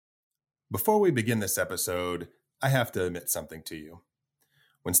Before we begin this episode, I have to admit something to you.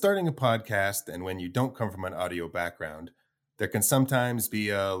 When starting a podcast and when you don't come from an audio background, there can sometimes be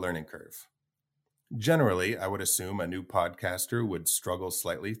a learning curve. Generally, I would assume a new podcaster would struggle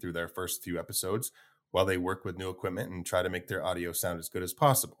slightly through their first few episodes while they work with new equipment and try to make their audio sound as good as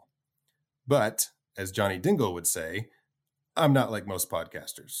possible. But, as Johnny Dingle would say, I'm not like most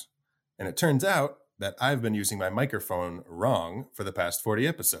podcasters. And it turns out that I've been using my microphone wrong for the past 40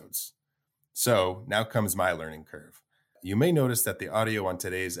 episodes. So, now comes my learning curve. You may notice that the audio on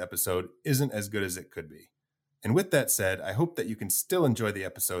today's episode isn't as good as it could be. And with that said, I hope that you can still enjoy the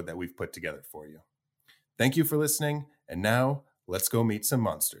episode that we've put together for you. Thank you for listening, and now, let's go meet some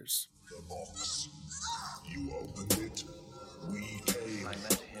monsters. The box. You opened it. We came. I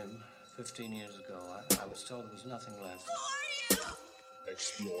met him 15 years ago. I was told there was nothing left.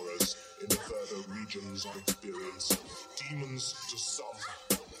 Explorers in the further regions of experience. Demons to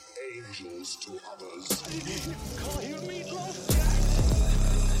some, angels to others. Call you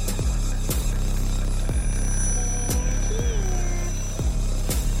Meatloaf?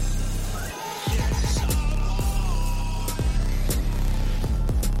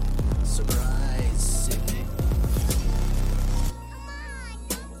 Surprise, Sydney.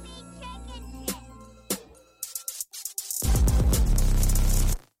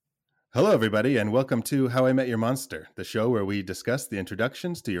 Hello, everybody, and welcome to How I Met Your Monster, the show where we discuss the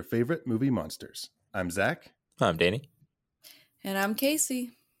introductions to your favorite movie monsters. I'm Zach. I'm Danny. And I'm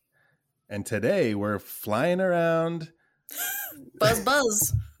Casey. And today we're flying around.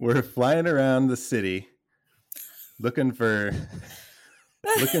 Buzz. We're flying around the city looking for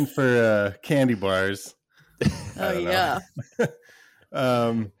candy bars. Oh, yeah.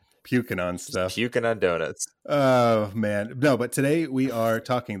 Puking on stuff. Puking on donuts. Oh, man. No, but today we are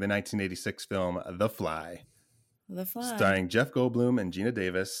talking the 1986 film The Fly. The Fly. Starring Jeff Goldblum and Gina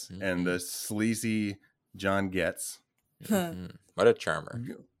Davis and the sleazy John Getz. What a charmer.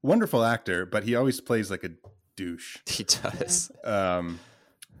 Wonderful actor, but he always plays like a douche. He does.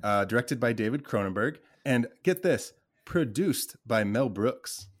 Directed by David Cronenberg. And get this, produced by Mel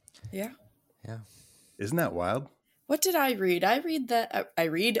Brooks. Yeah. Yeah. Isn't that wild? What did I read? I read that. I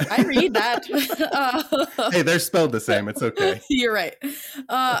read that. Hey, they're spelled the same. It's okay. You're right.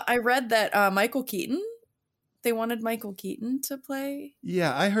 I read that Michael Keaton, they wanted Michael Keaton to play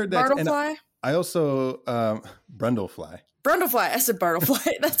Yeah, I heard that. And Bartlefly. I also, Brundlefly. Brundlefly. I said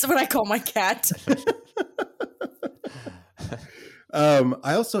Bartlefly. That's what I call my cat.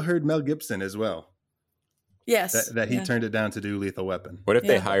 I also heard Mel Gibson as well. Yes. That he turned it down to do Lethal Weapon. What if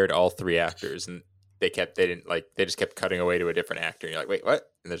they Yeah. hired all three actors and they just kept cutting away to a different actor and you're like, wait,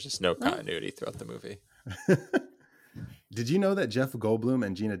 what? And there's just no continuity throughout the movie. Did you know that Jeff Goldblum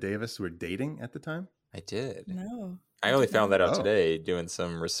and Gina Davis were dating at the time? I did. No. I only found that out Oh. today doing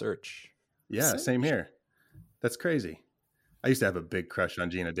some research. Yeah, same here. That's crazy. I used to have a big crush on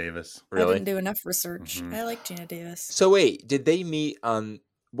Gina Davis. I Really? didn't do enough research. Mhm. I like Gina Davis. So wait, did they meet on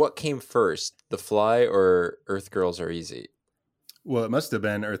what came first, The Fly or Earth Girls Are Easy? Well, it must have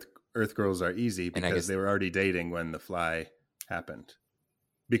been Earth Girls Are Easy And I because guess- they were already dating when The Fly happened.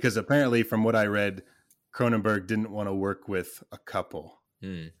 Because apparently, from what I read, Cronenberg didn't want to work with a couple,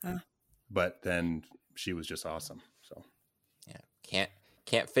 but then she was just awesome. So Yeah.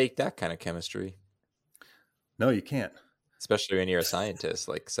 Can't fake that kind of chemistry, no, you can't. especially when you're a scientist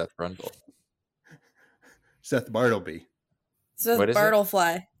like Seth Brundle. Seth Bartleby. So What is it?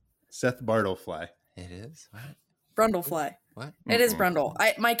 Bartlefly. Seth Bartlefly. It is? What? Brundlefly. What? It is Brundle.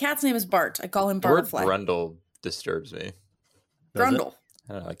 My cat's name is Bart. I call him The word Bartlefly. Brundle disturbs me. Does it? Grundle.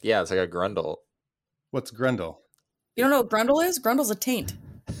 I don't know. Like, yeah, it's like a grundle. What's Grundle? You don't know what Grundle is? Grundle's a taint.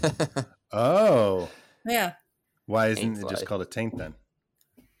 Oh, Yeah. why isn't Taint it just fly. called a taint then?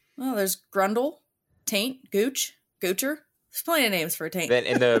 Well, there's Grundle, taint, gooch, goocher. There's plenty of names for a taint. Then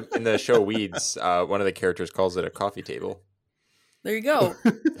in the show Weeds, one of the characters calls it a coffee table. There you go.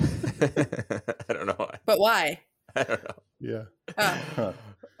 I don't know why. But why? I don't know. Yeah.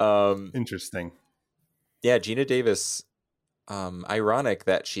 Uh, Interesting. Yeah, Gina Davis. Ironic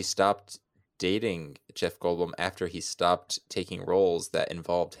that she stopped dating Jeff Goldblum after he stopped taking roles that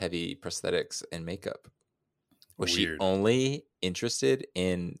involved heavy prosthetics and makeup. Was Weird. she only interested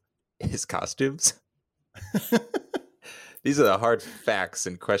in his costumes? These are the hard facts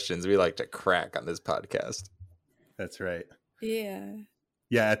and questions we like to crack on this podcast. That's right. yeah.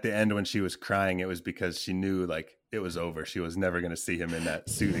 Yeah, at the end when she was crying, it was because she knew like it was over. She was never going to see him in that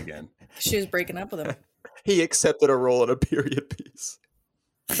suit again. She was breaking up with him. He accepted a role in a period piece.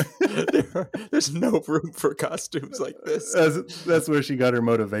 There's no room for costumes like this. That's where she got her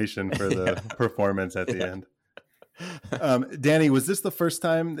motivation for the performance at the end. Danny, was this the first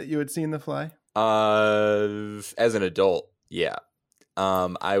time that you had seen The Fly? As an adult, yeah.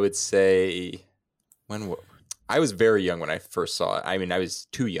 I would say I was very young when I first saw it. I mean, I was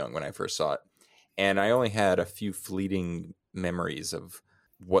too young when I first saw it, and I only had a few fleeting memories of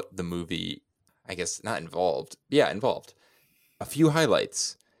what the movie, I guess, not involved. Yeah, involved. A few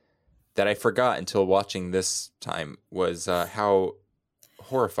highlights that I forgot until watching this time was how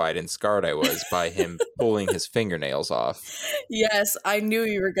horrified and scarred I was by him pulling his fingernails off Yes, I knew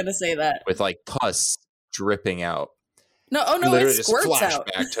you were gonna say that. with like pus dripping out. No, oh no, Literally it just squirts flash out.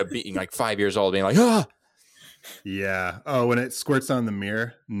 back to being like 5 years old, being like, ah, Yeah. Oh, when it squirts on the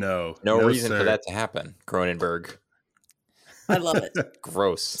mirror? No. no reason sir. for that to happen. Cronenberg, I love it.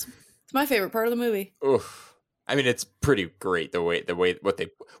 gross. It's my favorite part of the movie. Oof. I mean, it's pretty great the way what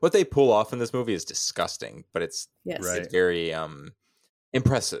they pull off in this movie is disgusting, but it's Yes. Right. it's very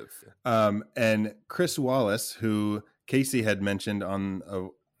impressive. And Chris Wallace, who Casey had mentioned on a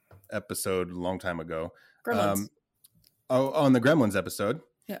episode a long time ago, Gremlins. on the Gremlins episode,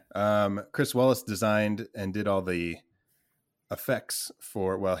 Yeah. Chris Wallace designed and did all the effects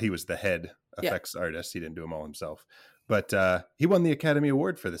for. Well, he was the head effects artist. He didn't do them all himself, but he won the Academy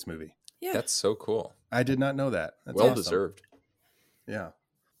Award for this movie. Yeah. That's so cool. I did not know that. That's Well awesome. deserved. Yeah.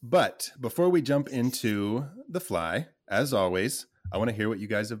 But before we jump into The Fly, as always, I want to hear what you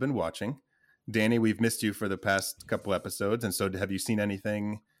guys have been watching. Danny, we've missed you for the past couple episodes. And so have you seen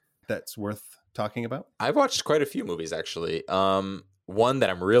anything that's worth talking about? I've watched quite a few movies actually. One that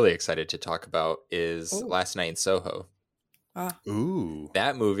I'm really excited to talk about is Ooh. Last Night in Soho. Ooh.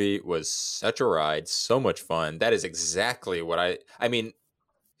 That movie was such a ride, so much fun. That is exactly what I mean,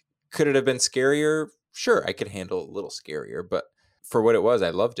 could it have been scarier? Sure, I could handle a little scarier, but for what it was, I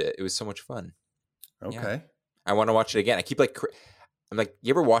loved it. It was so much fun. Okay. I want to watch it again. I keep I'm like,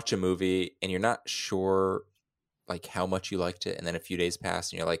 you ever watch a movie and you're not sure like how much you liked it, and then a few days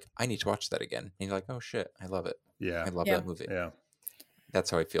pass and you're like, I need to watch that again. And you're like, oh shit, I love it. Yeah. I love Yeah. that movie. Yeah. That's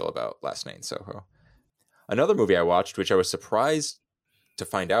how I feel about Last Night in Soho. Another movie I watched, which I was surprised to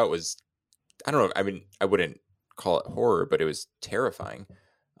find out was, I don't know, I mean, I wouldn't call it horror, but it was terrifying.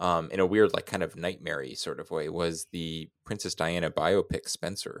 In a weird, like kind of nightmare-y sort of way, was the Princess Diana biopic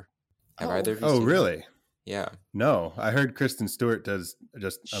Spencer. Have Oh. either of you Oh, seen that? really? Yeah. No, I heard Kristen Stewart does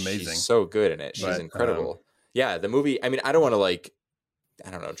just amazing. She's so good in it. She's But, incredible. Yeah, the movie, I mean, I don't want to like,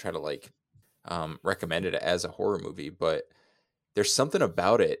 I don't know, try to like recommend it as a horror movie, but there's something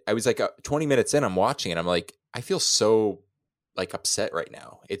about it. I was like 20 minutes in, I'm watching and I'm like, I feel so like upset right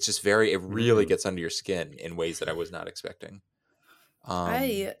now. It's just it really gets under your skin in ways that I was not expecting.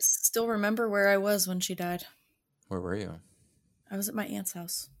 I still remember where I was when she died. Where were you? I was at my aunt's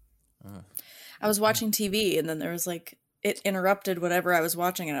house. Oh. I was watching TV, and then there was like it interrupted whatever I was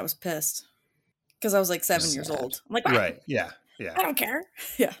watching, and I was pissed because I was like 7 years Sad. old. I'm like, "Ah, Right. Yeah. I Yeah. don't care.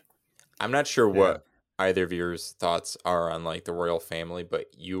 Yeah. I'm not sure what either of your thoughts are on like the royal family, but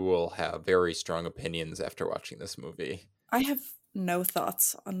you will have very strong opinions after watching this movie. I have no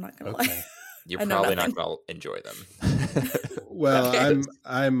thoughts. I'm not gonna Okay. lie. You're I know probably nothing. not going to enjoy them. Well, Okay.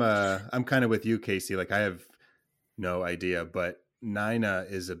 I'm kind of with you, Casey. Like I have no idea, but Nina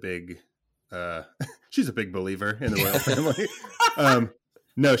is a big she's a big believer in the royal family.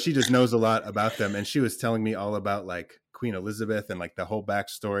 No, she just knows a lot about them, and she was telling me all about like Queen Elizabeth and like the whole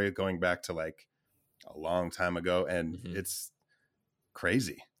backstory going back to like a long time ago, and Mhm. it's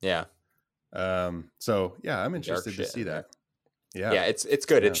crazy. Yeah. So yeah, I'm interested to shit see in there. that. Yeah. Yeah, it's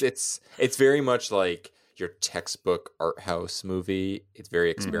good. Yeah. It's very much like your textbook art house movie. It's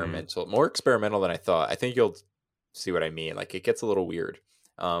very experimental, more experimental than I thought. I think you'll see what I mean. Like it gets a little weird,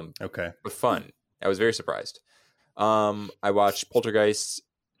 Okay. but fun. I was very surprised. I watched Poltergeist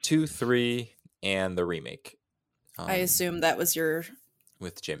 2, 3, and the remake. I assume that was your.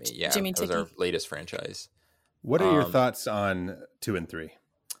 With Jimmy. Yeah, Jimmy that was our Ticky. latest franchise. What are your Um, thoughts on 2 and 3?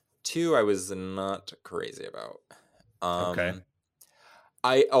 2, I was not crazy about. Okay.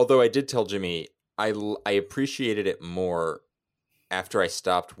 Although I did tell Jimmy, I appreciated it more after I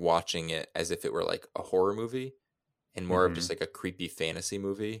stopped watching it as if it were like a horror movie and more of just like a creepy fantasy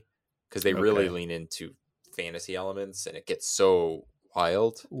movie, because they really Okay. lean into fantasy elements and it gets so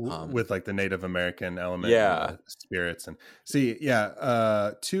wild. With like the Native American element, yeah. and the spirits, and see,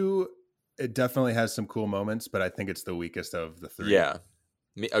 yeah, 2, it definitely has some cool moments, but I think it's the weakest of the 3. Yeah,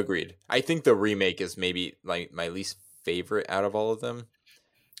 agreed. I think the remake is maybe like my least favorite out of all of them,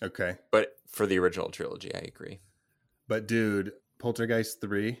 Okay, but for the original trilogy, I agree. but dude, Poltergeist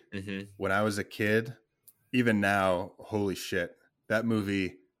 3, Mm-hmm. when I was a kid, even now, holy shit, that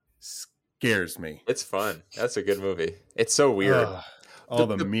movie scares me. It's fun. That's a good movie. It's so weird. Ugh, all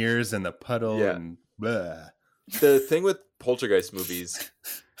The- the mirrors and the puddle Yeah. and blah. The thing with Poltergeist movies,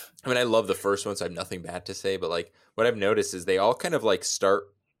 I mean, I love the first one, so I have nothing bad to say. But like, what I've noticed is they all kind of like start.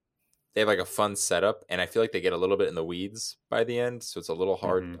 They have like a fun setup, and I feel like they get a little bit in the weeds by the end, so it's a little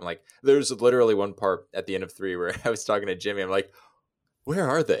hard. Mhm. I'm like, there's literally one part at the end of 3 where I was talking to Jimmy. I'm like, where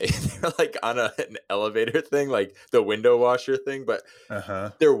are they? They're like on an elevator thing, like the window washer thing. But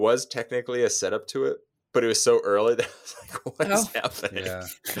Uh-huh. there was technically a setup to it, but it was so early that I was like, what is happening? Yeah.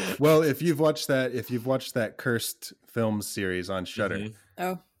 Well, if you've watched that Cursed film series on Shudder,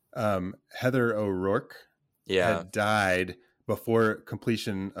 Oh, Heather O'Rourke Yeah. had died before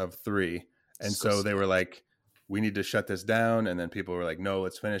completion of 3. And so they were like, we need to shut this down. And then people were like, no,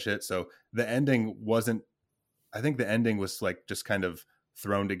 let's finish it. So the ending wasn't, I think the ending was like just kind of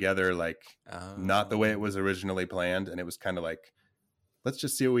thrown together, like not the way it was originally planned. And it was kind of like, let's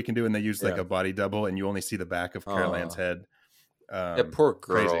just see what we can do. And they used like Yeah. a body double, and you only see the back of Carol Ann's Aw. head. That poor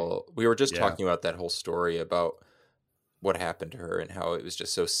girl. crazy. We were just Yeah. talking about that whole story about what happened to her and how it was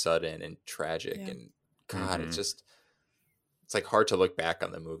just so sudden and tragic. Yeah. And God, Mhm. it's like hard to look back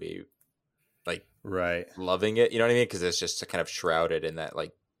on the movie, like Right. loving it. You know what I mean? Because it's just kind of shrouded in that,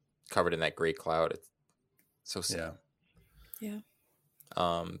 like covered in that gray cloud. It's so sad. yeah.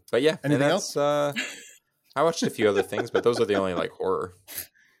 But yeah, and Anything that's, I watched a few other things, but those are the only like horror.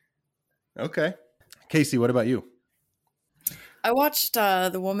 Okay. Casey, what about you? I watched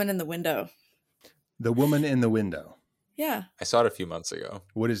The Woman in the Window. The Woman in the Window. Yeah. I saw it a few months ago.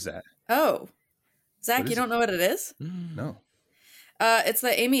 What is that? Oh, Zach, What is you don't it? know what it is? No. It's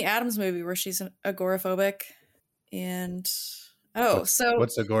the Amy Adams movie where she's agoraphobic, and so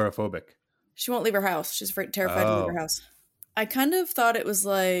What's agoraphobic? she won't leave her house. She's terrified to leave Oh. her house. I kind of thought it was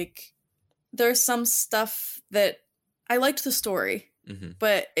like there's some stuff that I liked the story, Mhm.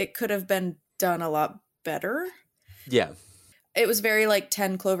 but it could have been done a lot better. Yeah. It was very like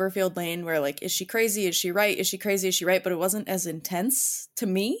 10 Cloverfield Lane, where like, is she crazy? Is she right? Is she crazy? Is she right? But it wasn't as intense to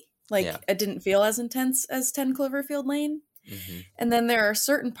me. Like, Yeah. it didn't feel as intense as 10 Cloverfield Lane. hmm And then there are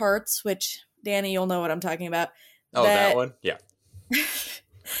certain parts, which Danny, you'll know what I'm talking about. Oh, that one? Yeah.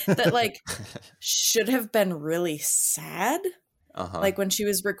 that like should have been really sad. Uh-huh. Like when she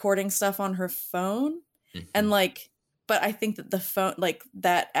was recording stuff on her phone. Mhm. And like, but I think that the phone, like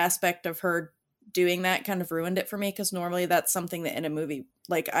that aspect of her doing that kind of ruined it for me, because normally that's something that in a movie,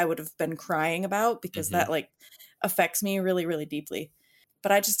 like I would have been crying about, because Mhm. that like affects me really, really deeply.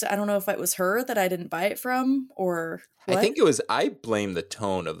 But I don't know if it was her that I didn't buy it from, or what. I think I blame the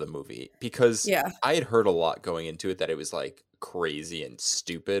tone of the movie, because Yeah. I had heard a lot going into it that it was like crazy and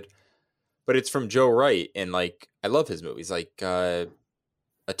stupid, but it's from Joe Wright, and like I love his movies, like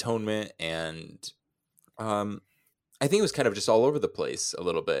Atonement, and I think it was kind of just all over the place a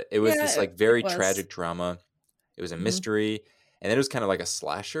little bit. It was Yeah, this like very it was. tragic drama. It was a Mhm. mystery, and then it was kind of like a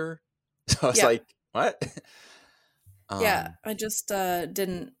slasher. So I was Yeah. like, what? Yeah, I just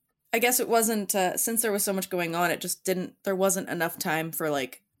didn't. I guess it wasn't since there was so much going on. It just didn't. There wasn't enough time for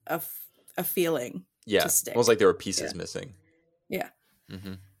like a feeling. Yeah, to stick. it was like there were pieces Yeah. missing. Yeah.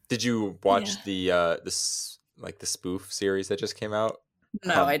 hmm Did you watch Yeah. the spoof series that just came out?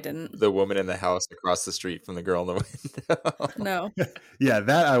 No, I didn't. The woman in the house across the street from the girl in the window. No. Yeah,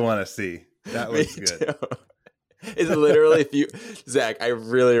 that I want to see. That Me looks good. too. It's literally Zach, I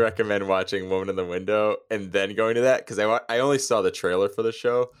really recommend watching Woman in the Window and then going to that, because I only saw the trailer for the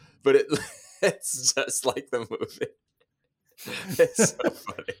show, but it's just like the movie. It's so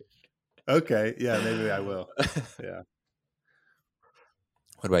funny. Okay. Yeah, maybe I will. Yeah.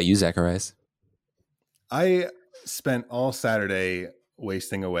 What about you, Zacharias? I spent all Saturday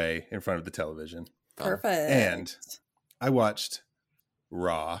wasting away in front of the television. Perfect. And I watched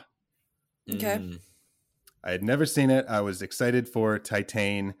Raw. Okay. Mm. I had never seen it. I was excited for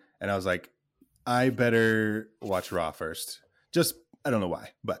Titan, and I was like, I better watch Raw first. Just, I don't know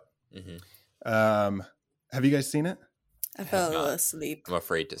why, but Mhm. have you guys seen it? I fell not. asleep. I'm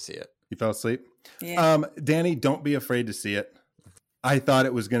afraid to see it. You fell asleep? Yeah. Danny, don't be afraid to see it. I thought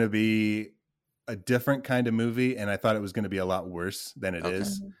it was going to be a different kind of movie, and I thought it was going to be a lot worse than it Okay.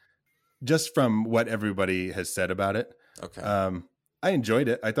 is. Just from what everybody has said about it. Okay. I enjoyed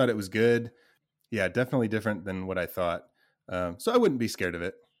it. I thought it was good. Yeah, definitely different than what I thought. So I wouldn't be scared of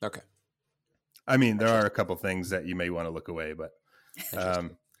it. Okay. I mean, there are a couple things that you may want to look away, but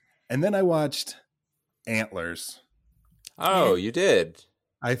and then I watched Antlers. Oh, you did.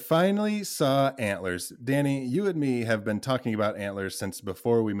 I finally saw Antlers. Danny, you and me have been talking about Antlers since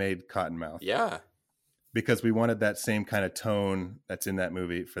before we made Cottonmouth. Yeah. Because we wanted that same kind of tone that's in that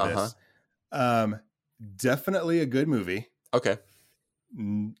movie for Uh-huh. this. Definitely a good movie. Okay.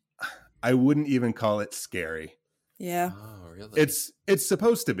 I wouldn't even call it scary. Yeah. Oh, really? It's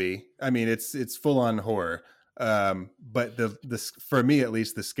supposed to be. I mean, it's full on horror, But the for me at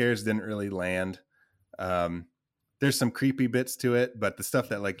least, the scares didn't really land. There's some creepy bits to it, but the stuff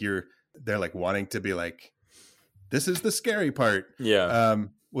that like they're like wanting to be like, this is the scary part. Yeah.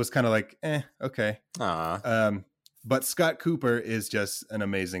 Was kind of like, okay. Aw. But Scott Cooper is just an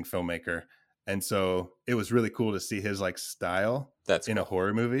amazing filmmaker. And so it was really cool to see his like style That's in a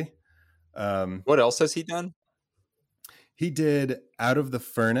horror movie. What else has he done? He did Out of the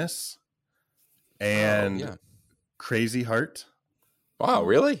Furnace and Crazy Heart. Wow,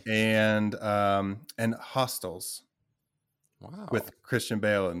 really? And Hostels. Wow. With Christian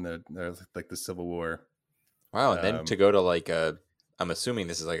Bale and the Civil War. Wow, and then to go to like I'm assuming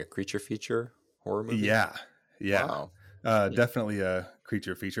this is like a creature feature horror movie? Yeah. Wow. Definitely a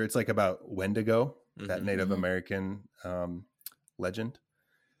creature feature. It's like about Wendigo, that Native American legend.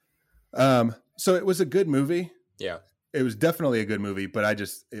 So it was a good movie. Yeah. It was definitely a good movie, but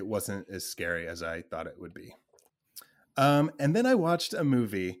it wasn't as scary as I thought it would be. And then I watched a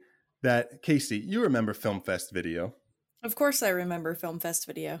movie that, Casey, you remember Film Fest Video. Of course I remember Film Fest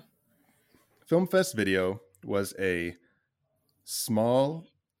Video. Film Fest Video was a small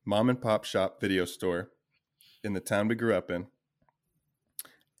mom and pop shop video store in the town we grew up in.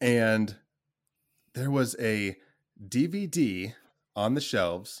 And there was a DVD on the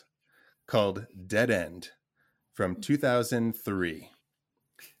shelves called Dead End from 2003.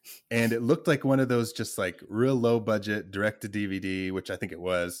 And it looked like one of those just like real low budget direct to DVD, which I think it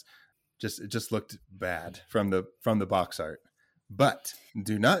was. It just looked bad from the box art. But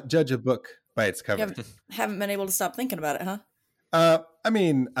do not judge a book by its cover. You haven't been able to stop thinking about it, huh? I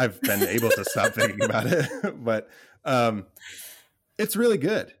mean, I've been able to stop thinking about it, but it's really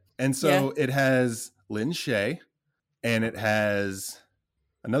good. And so it has Lin Shaye, and it has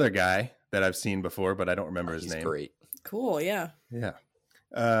another guy that I've seen before, but I don't remember his name. Great. Cool. Yeah.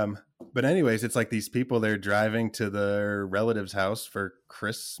 But anyways, it's like these people, they're driving to their relative's house for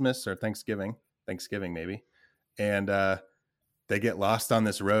Christmas or Thanksgiving maybe. And they get lost on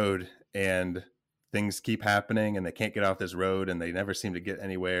this road and things keep happening and they can't get off this road and they never seem to get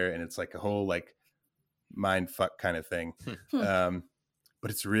anywhere. And it's like a whole like mind fuck kind of thing. But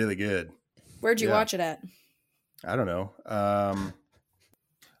it's really good. Where'd you watch it at? I don't know.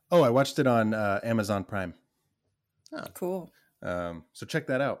 I watched it on Amazon Prime. Oh, cool. So check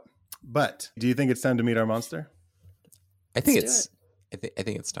that out. But do you think it's time to meet our monster? I think it's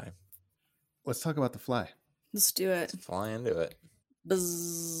time. Let's talk about The Fly. Let's do it. Let's fly into it.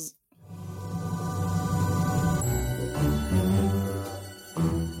 Buzz.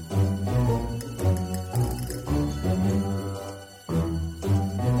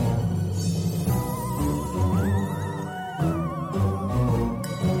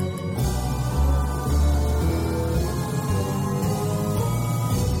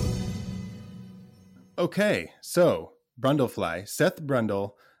 Okay, so Brundlefly, Seth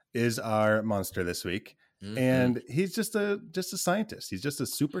Brundle is our monster this week, and he's just a scientist. He's just a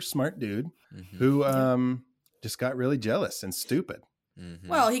super smart dude who just got really jealous and stupid.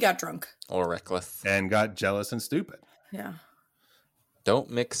 Well, he got drunk or reckless and got jealous and stupid. Yeah.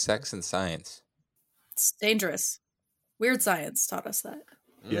 Don't mix sex and science. It's dangerous. Weird Science taught us that.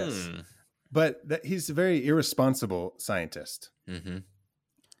 Yes, but he's a very irresponsible scientist,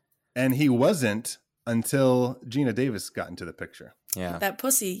 and he wasn't until Gina Davis got into the picture. Yeah, that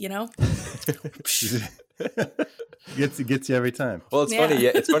pussy, you know, gets you every time. Well, it's funny. Yeah,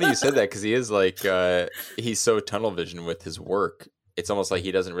 it's funny you said that because he is like he's so tunnel vision with his work. It's almost like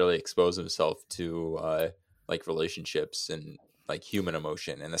he doesn't really expose himself to like relationships and like human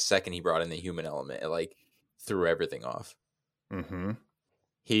emotion. And the second he brought in the human element, it like threw everything off.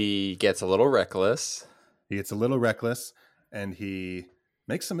 He gets a little reckless. And he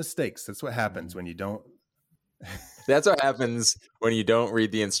makes some mistakes. That's what happens when you don't. That's what happens when you don't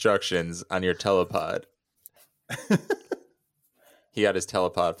read the instructions on your telepod. He got his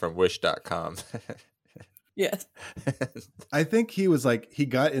telepod from wish.com. Yes. I think he was like, he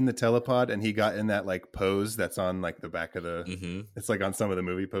got in the telepod and he got in that like pose that's on like the back of the, it's like on some of the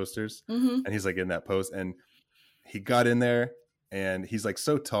movie posters. And he's like in that pose and he got in there and he's like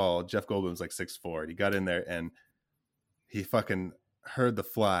so tall. Jeff Goldblum's like 6'4". He got in there and he fucking heard the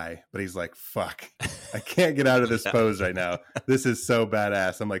fly, but he's like, fuck, I can't get out of this pose right now. This is so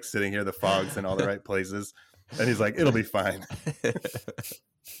badass. I'm like sitting here, the fog's in all the right places. And he's like, it'll be fine.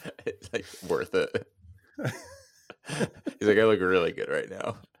 It's like worth it. He's like, I look really good right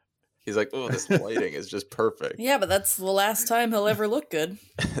now. He's like, oh, this lighting is just perfect. Yeah, but that's the last time he'll ever look good.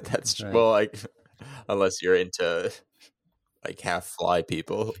 That's true. Right. Well, like, unless you're into like half fly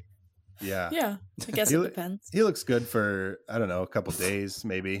people. Yeah. Yeah, I guess He, it depends. he looks good for, I don't know, a couple days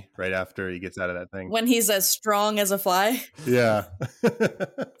maybe right after he gets out of that thing. When he's as strong as a fly. Yeah.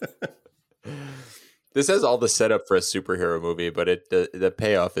 This has all the setup for a superhero movie, but the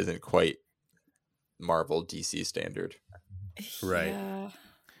payoff isn't quite Marvel DC standard. Right. Yeah,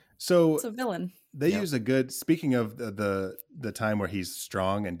 So it's a villain. they Yeah. use a good, speaking of the time where he's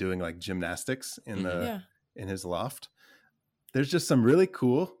strong and doing like gymnastics in the Yeah. in his loft, there's just some really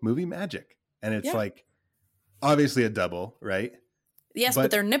cool movie magic. And it's Yeah. like obviously a double, right? Yes, but-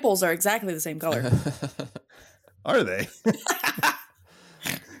 but their nipples are exactly the same color. Are they?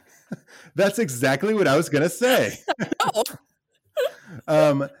 That's exactly what I was gonna say. Oh,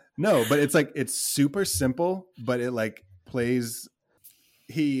 No, but it's like it's super simple, but it like plays.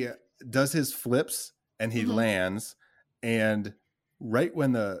 He does his flips and he Mhm. lands, and right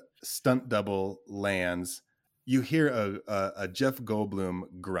when the stunt double lands, you hear a Jeff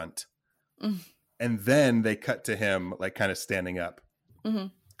Goldblum grunt, Mm. and then they cut to him like kind of standing up,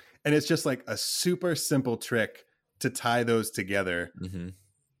 Mhm. and it's just like a super simple trick to tie those together. Mm-hmm.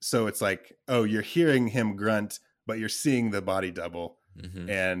 So it's like, oh, you're hearing him grunt, but you're seeing the body double. Mm-hmm.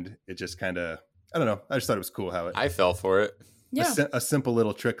 And it just kind of, I don't know. I just thought it was cool how it, I fell for it. yeah. a simple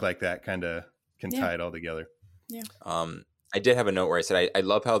little trick like that kind of can Yeah. tie it all together. I did have a note where I said I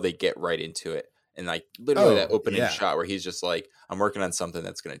love how they get right into it, and like literally Oh, that opening yeah. shot where he's just like, "I'm working on something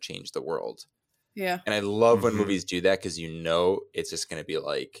that's going to change the world," Yeah. and I love when Mhm. movies do that because you know it's just going to be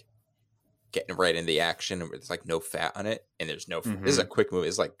like getting right into the action, and there's like no fat on it, and there's no. This is a quick movie.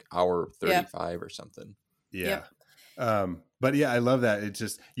 It's like hour 35 or something. Yeah. But yeah, I love that. It's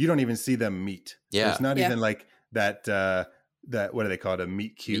just, you don't even see them meet. Yeah. There's not Yeah. even like that, what do they call it? A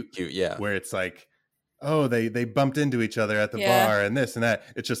meet cute, Cute, yeah. where it's like, oh, they bumped into each other at the Yeah. bar and this and that.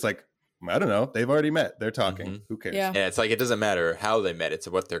 It's just like, I don't know. They've already met. They're talking. Mhm. Who cares? Yeah. And it's like it doesn't matter how they met; it's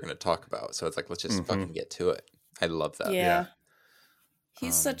what they're going to talk about. So it's like let's just Mhm. fucking get to it. I love that. Yeah.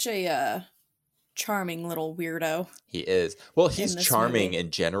 He's Um, such a charming little weirdo. He is. Well, he's this charming movie. in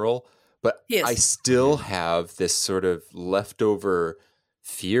general, but He is. I still have this sort of leftover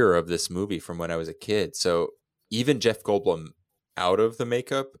fear of this movie from when I was a kid. So even Jeff Goldblum out of the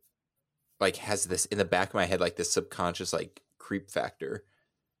makeup, like has this in the back of my head, like this subconscious like creep factor.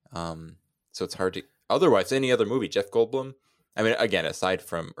 So it's hard to otherwise any other movie, Jeff Goldblum. I mean, again, aside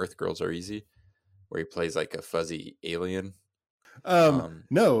from Earth Girls Are Easy, where he plays like a fuzzy alien.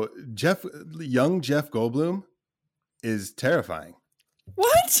 No, young Jeff Goldblum is terrifying.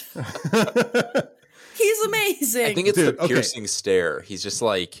 What? He's amazing. I think it's Dude, the okay. piercing stare. He's just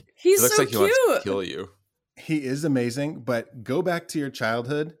like He's it looks so like he wants to cute. kill you. He is amazing, but go back to your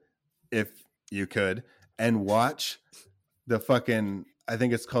childhood if you could and watch the fucking, I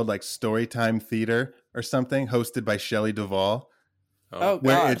think it's called like Storytime Theater or something, hosted by Shelley Duvall, Oh,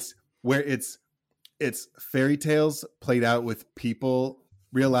 where God. it's fairy tales played out with people,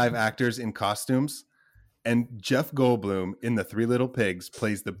 real live actors in costumes, and Jeff Goldblum in The Three Little Pigs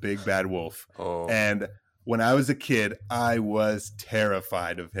plays the big bad wolf. Oh, And when I was a kid, I was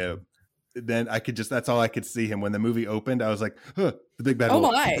terrified of him. Then I could just, that's all I could see him. When the movie opened, I was like, huh, the big bad Oh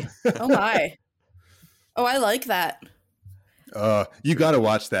wolf. my. Oh my. Oh, I like that. You got to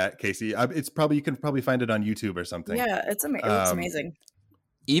watch that, Casey. It's probably, you can probably find it on YouTube or something. Yeah, it looks Um, amazing.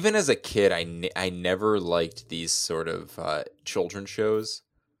 even as a kid, I never liked these sort of children's shows.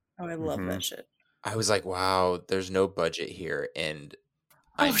 Oh, I love Mhm. that shit. I was like, wow, there's no budget here, and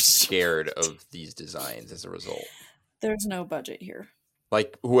I'm Oh, scared shit. of these designs as a result. There's no budget here.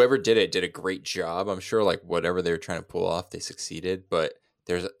 Like whoever did it did a great job. I'm sure like whatever they were trying to pull off, they succeeded. But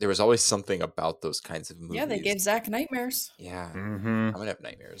there was always something about those kinds of movies. Yeah, they gave Zach nightmares. Yeah, Mm-hmm. I'm gonna have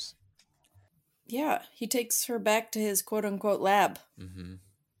nightmares. Yeah, he takes her back to his quote unquote lab. Mm-hmm.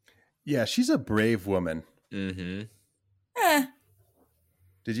 Yeah, she's a brave woman. Mm-hmm. Eh.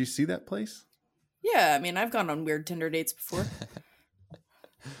 Did you see that place? Yeah, I mean, I've gone on weird Tinder dates before.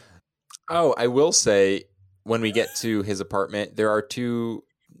 Oh, I will say when we get to his apartment, there are two.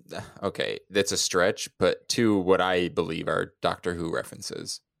 Okay, that's a stretch, but two what I believe are Doctor Who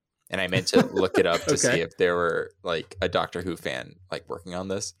references, and I meant to look it up to see Okay. if there were like a Doctor Who fan like working on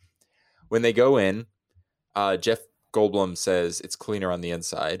this. When they go in, Jeff Goldblum says it's cleaner on the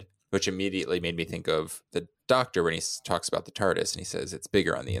inside, which immediately made me think of the Doctor when he talks about the TARDIS, and he says it's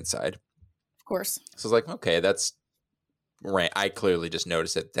bigger on the inside. Of course. So I was like, okay, that's right. I clearly just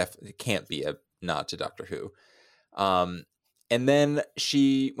noticed it. It can't be a nod to Doctor Who. And then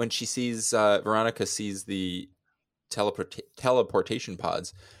when she sees Veronica sees the teleportation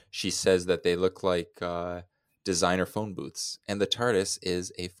pods, she says that they look like designer phone booths, and the TARDIS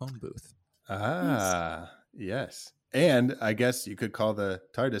is a phone booth. Ah, yes. And I guess you could call the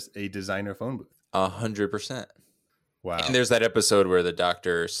TARDIS a designer phone booth. 100%. Wow. And there's that episode where the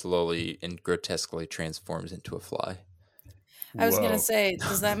Doctor slowly and grotesquely transforms into a fly. I was going Whoa. to say,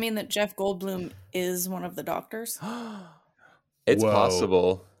 does that mean that Jeff Goldblum is one of the Doctors? It's Whoa.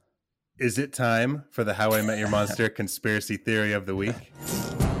 possible. Is it time for the How I Met Your Monster conspiracy theory of the week?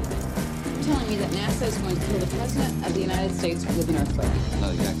 Telling me that NASA is going to kill the President of the United States with an earthquake.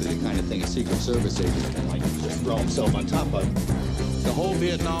 Not exactly the kind of thing a Secret Service agent can, like, just throw himself on top of. The whole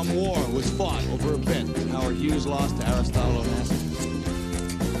Vietnam War was fought over a bet. Howard Hughes lost to Aristotle Onassis.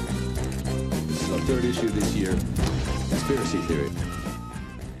 This is our third issue this year. Conspiracy theory.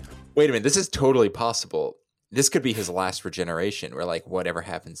 Wait a minute. This is totally possible. This could be his last regeneration, where, like, whatever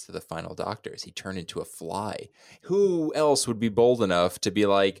happens to the final Doctor is he turned into a fly. Who else would be bold enough to be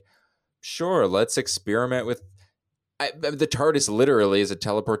like, sure, let's experiment with... the TARDIS literally is a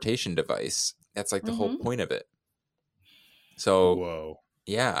teleportation device. That's like the whole point of it. So, Whoa.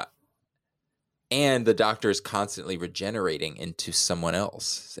 yeah. And the Doctor is constantly regenerating into someone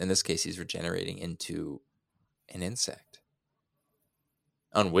else. In this case, he's regenerating into an insect.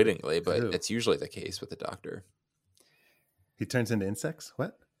 Unwittingly, but Ew. it's usually the case with the Doctor. He turns into insects?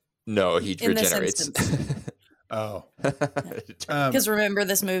 What? No, he In this regenerates. Oh. Because remember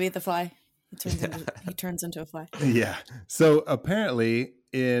this movie, The Fly? He turns into a fly. Yeah. So apparently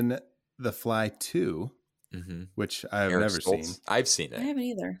in The Fly 2, which I've Eric never Stoltz. seen. I've seen I it. haven't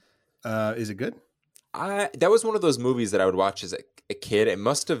either. Is it good? That was one of those movies that I would watch as a kid. It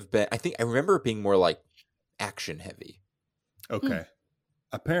must have been, I remember it being more like action heavy. Okay.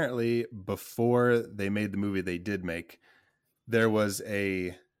 Apparently, before they made the movie they did make, there was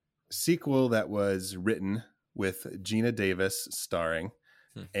a sequel that was written with Gina Davis starring,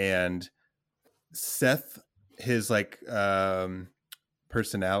 and Seth, his like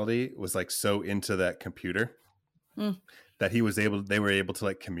personality was like so into that computer that they were able to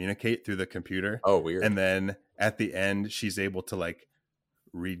like communicate through the computer. Oh, weird. And then at the end, she's able to like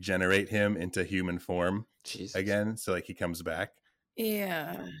regenerate him into human form Jesus. again. So like he comes back.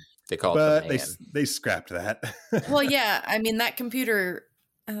 Yeah. They call But it the man. they scrapped that. Well, yeah. I mean, that computer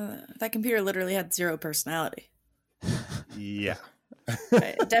literally had zero personality. Yeah.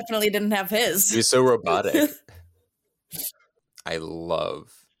 It definitely didn't have his. He was so robotic. I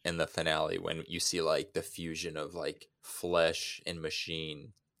love in the finale when you see like the fusion of like flesh and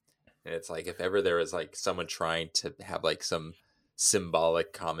machine. And it's like, if ever there was like someone trying to have like some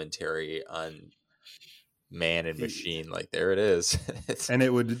symbolic commentary on man and machine, like there it is. And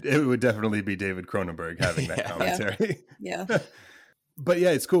it would definitely be David Cronenberg having that commentary. Yeah. But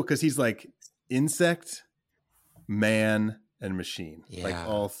yeah, it's cool because he's like insect, man, and machine. Like Yeah.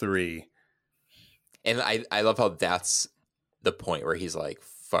 all three. And I love how that's the point where he's like,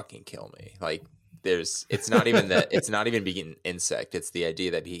 fucking kill me. Like it's not even that, it's not even being an insect. It's the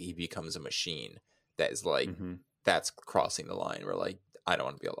idea that he becomes a machine that is like, that's crossing the line where like, I don't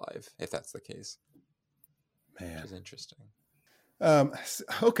want to be alive if that's the case. Man. Which is interesting.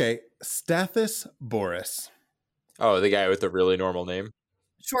 Okay. Stathis Boris. Oh, the guy with the really normal name.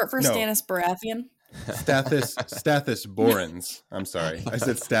 Short for No. Stannis Baratheon. Stathis Borans. I'm sorry. I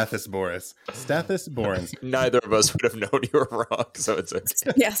said Stathis Boris. Stathis Borans. Neither of us would have known you were wrong, so it's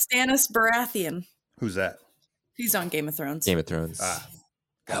okay. Yeah, Stannis Baratheon. Who's that? He's on Game of Thrones. Game of Thrones.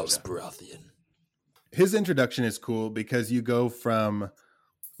 House Baratheon. His introduction is cool because you go from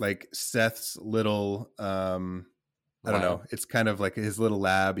like Seth's little I don't know, it's kind of like his little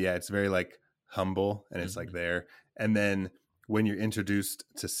lab. Yeah, it's very like humble and it's like there. And then when you're introduced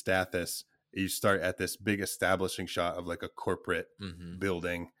to Stathis, you start at this big establishing shot of like a corporate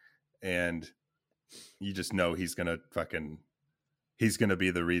building, and you just know he's gonna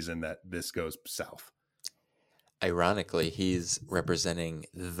be the reason that this goes south. Ironically, he's representing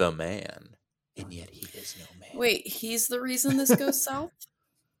the man, and yet he is no man. Wait, he's the reason this goes south?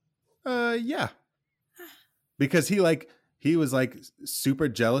 Yeah. Because he was like super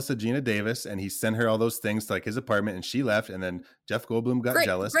jealous of Gina Davis, and he sent her all those things to like his apartment, and she left, and then Jeff Goldblum got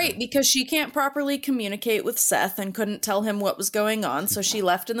jealous. Great, because she can't properly communicate with Seth and couldn't tell him what was going on, so she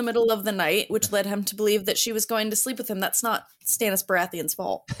left in the middle of the night, which led him to believe that she was going to sleep with him. That's not Stannis Baratheon's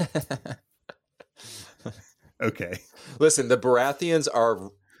fault. Okay. Listen, the Baratheons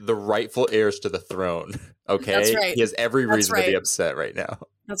are the rightful heirs to the throne. Okay, That's right. He has every That's reason to be right. upset right now.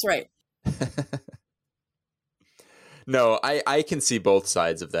 That's right. No, I can see both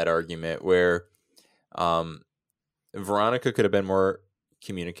sides of that argument where Veronica could have been more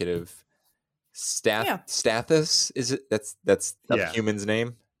communicative. Stathis, is it? That's a human's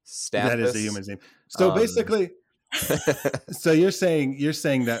name. Stathis? That is a human's name. So basically, so you're saying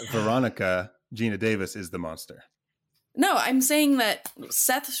that Veronica, Gina Davis, is the monster. No, I'm saying that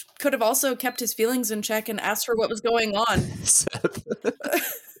Seth could have also kept his feelings in check and asked her what was going on. Seth.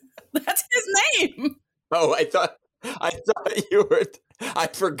 That's his name. Oh, I thought you were. I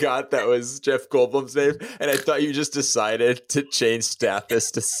forgot that was Jeff Goldblum's name, and I thought you just decided to change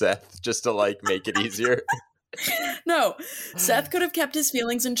Stathis to Seth just to like make it easier. No, Seth could have kept his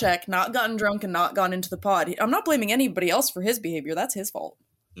feelings in check, not gotten drunk, and not gone into the pod. I'm not blaming anybody else for his behavior. That's his fault.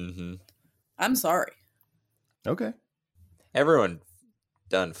 Mm-hmm. I'm sorry. Okay. Everyone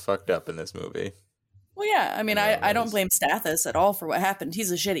done fucked up in this movie. Well, yeah. I mean, I don't blame Stathis at all for what happened.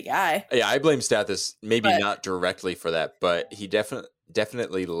 He's a shitty guy. Yeah, I blame Stathis, maybe not directly for that, but he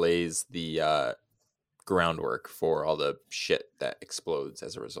definitely lays the groundwork for all the shit that explodes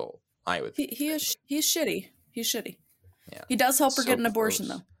as a result. I would. He's shitty. He's shitty. Yeah. He does help her So get an abortion,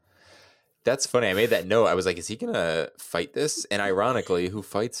 close. though. That's funny. I made that note. I was like, is he going to fight this? And ironically, who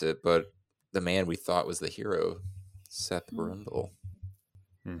fights it? But the man we thought was the hero, Seth Brundle.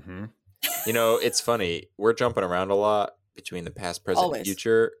 Mm-hmm. You know, it's funny. We're jumping around a lot between the past, present, Always.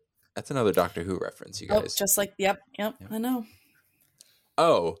 future. That's another Doctor Who reference, you guys. Oh, just like, yep, I know.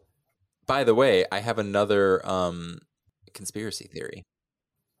 Oh, by the way, I have another conspiracy theory.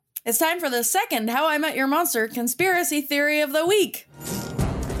 It's time for the second How I Met Your Monster conspiracy theory of the week.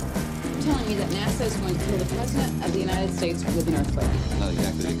 You're telling me that NASA is going to kill the President of the United States with an earthquake. Not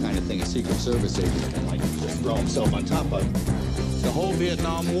exactly the kind of thing a Secret Service agent can, like, just throw himself on top of. The whole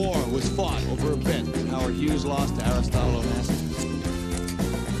Vietnam War was fought over a bet Howard Hughes lost to Aristotle Onassis.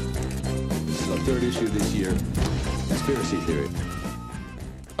 This is the third issue this year. Conspiracy theory.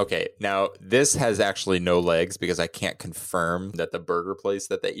 Okay, now this has actually no legs because I can't confirm that the burger place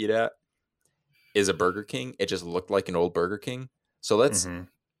that they eat at is a Burger King. It just looked like an old Burger King. So let's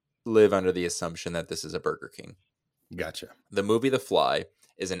live under the assumption that this is a Burger King. Gotcha. The movie The Fly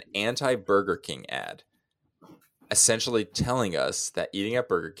is an anti-Burger King ad, essentially telling us that eating at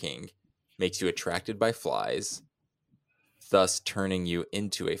Burger King makes you attracted by flies, thus turning you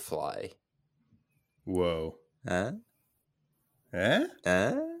into a fly. Whoa. Huh? Eh?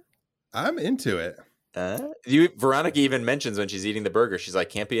 I'm into it. Veronica even mentions when she's eating the burger, she's like,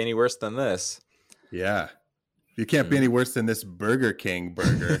 can't be any worse than this. Yeah. You can't be any worse than this Burger King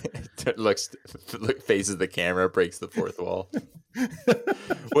burger. Faces the camera, breaks the fourth wall.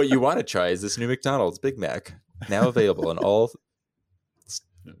 What you want to try is this new McDonald's Big Mac, now available in all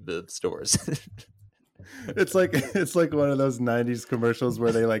the stores. It's like one of those 90s commercials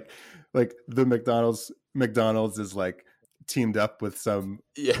where they like the McDonald's is like teamed up with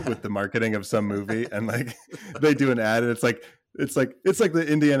with the marketing of some movie, and like they do an ad and it's like the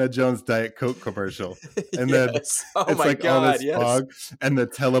Indiana Jones Diet Coke commercial, and then it's like all this fog, and the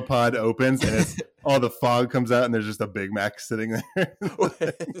telepod opens and it's all the fog comes out and there's just a Big Mac sitting there.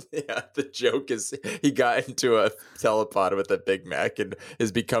 Yeah, the joke is he got into a telepod with a Big Mac and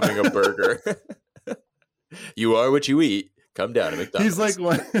is becoming a burger. You are what you eat. Come down to McDonald's. He's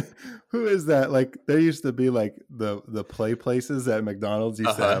like, who is that? Like, there used to be like the play places at McDonald's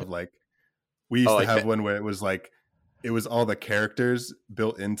used to have like, we used to have one where it was like, it was all the characters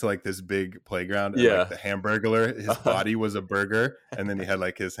built into like this big playground. And, like, the Hamburglar, his body was a burger, and then he had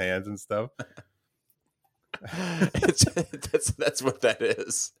like his hands and stuff. That's what that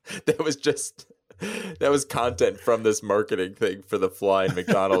is. That was content from this marketing thing for The Fly and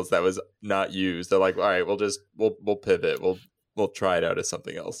McDonald's that was not used. They're like, all right, we'll pivot. We'll try it out as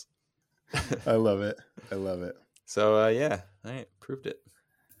something else. I love it. So yeah, all right, proved it.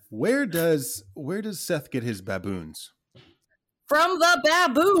 Where does Seth get his baboons? From the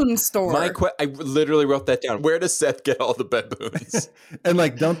baboon store. I literally wrote that down. Where does Seth get all the baboons? And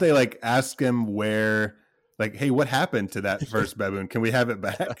like, don't they like ask him where? Like, hey, what happened to that first baboon? Can we have it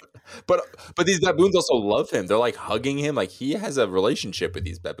back? But these baboons also love him. They're like hugging him. Like he has a relationship with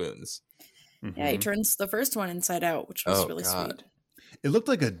these baboons. Yeah, he turns the first one inside out, which was really sweet. It looked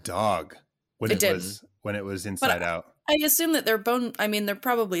like a dog when it was inside out. I assume that they're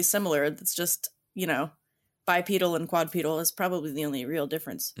probably similar. It's just, bipedal and quadrupedal is probably the only real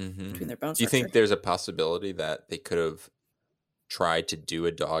difference between their bone structure. Do you think there's a possibility that they could have tried to do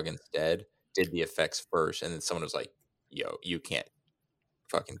a dog instead? Did the effects first, and then someone was like, yo, you can't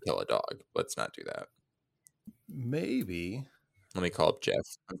fucking kill a dog. Let's not do that. Maybe. Let me call up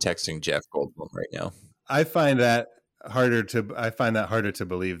Jeff. I'm texting Jeff Goldblum right now. I find that harder to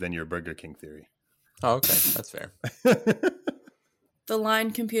believe than your Burger King theory. Oh, okay. That's fair. The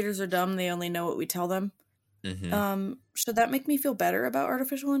line, computers are dumb, they only know what we tell them. Should that make me feel better about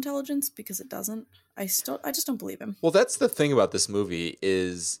artificial intelligence? Because it doesn't. I just don't believe him. Well, that's the thing about this movie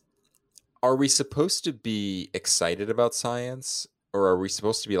is, are we supposed to be excited about science, or are we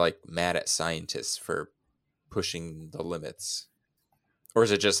supposed to be like mad at scientists for pushing the limits? Or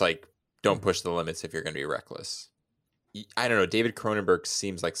is it just like, don't push the limits if you're going to be reckless? I don't know. David Cronenberg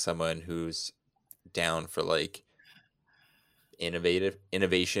seems like someone who's down for like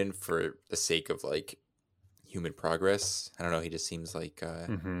innovation for the sake of like human progress. I don't know. He just seems like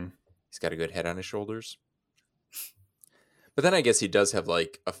he's got a good head on his shoulders. But then I guess he does have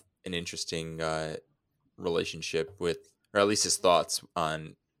like an interesting relationship with, or at least his thoughts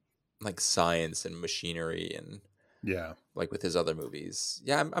on like science and machinery and like with his other movies.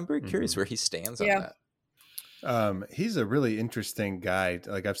 Yeah, I'm very curious where he stands on that. He's a really interesting guy.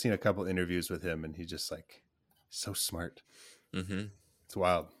 Like I've seen a couple interviews with him, and he's just like so smart. It's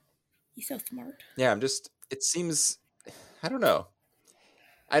wild. He's so smart. Yeah, it seems, I don't know.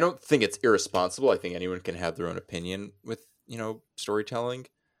 I don't think it's irresponsible. I think anyone can have their own opinion with, storytelling.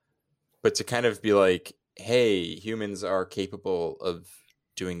 But to kind of be like, hey, humans are capable of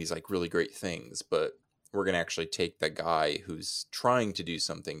doing these like really great things, but we're going to actually take the guy who's trying to do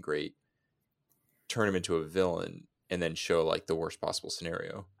something great, turn him into a villain, and then show like the worst possible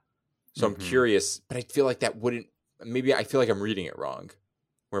scenario. So I'm curious, but I feel like that wouldn't, maybe I feel like I'm reading it wrong,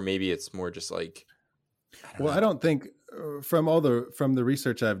 where maybe it's more just like, I don't think from the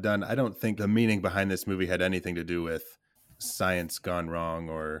research I've done, I don't think the meaning behind this movie had anything to do with science gone wrong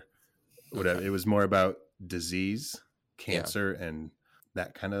or whatever. It was more about disease, cancer, and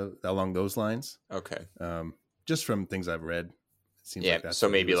that kind of along those lines. Okay. Just from things I've read, it seems like that's so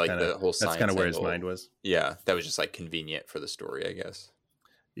maybe like the whole science. That's kind of where his mind was. Yeah, that was just like convenient for the story, I guess.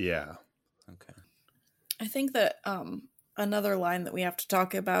 Yeah. Okay. I think that another line that we have to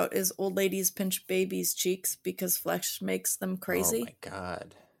talk about is old ladies pinch babies' cheeks because flesh makes them crazy. Oh my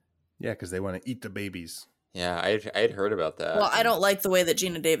God. Yeah, because they want to eat the babies. Yeah, I had heard about that. Well, I don't like the way that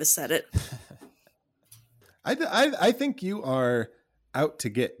Gina Davis said it. I think you are out to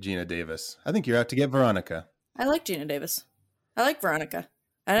get Gina Davis. I think you're out to get Veronica. I like Gina Davis. I like Veronica.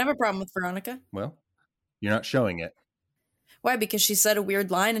 I don't have a problem with Veronica. Well, you're not showing it. Why? Because she said a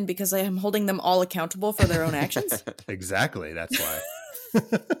weird line and because I am holding them all accountable for their own actions? Exactly. That's why.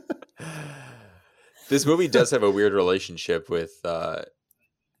 This movie does have a weird relationship with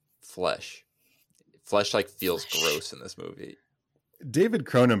flesh. Flesh like feels gross in this movie. David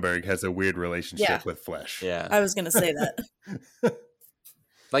Cronenberg has a weird relationship with flesh. Yeah. I was going to say that.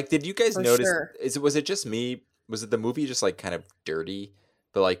 Like, did you guys notice, sure. Was it just me? Was it the movie just like kind of dirty?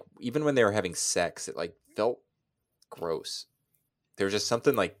 But like, even when they were having sex, it like felt gross. There was just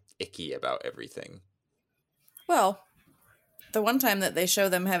something like icky about everything. Well, the one time that they show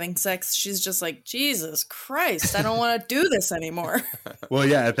them having sex, she's just like, Jesus Christ, I don't want to do this anymore. Well,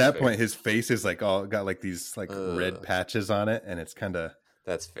 yeah, at that point, his face is like all got like these like red patches on it, and it's kind of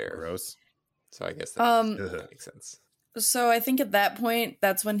that's fair. Gross. So I guess that makes sense. So I think at that point,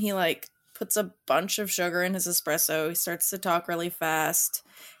 that's when he like puts a bunch of sugar in his espresso. He starts to talk really fast.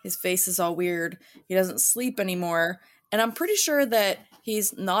 His face is all weird. He doesn't sleep anymore. And I'm pretty sure that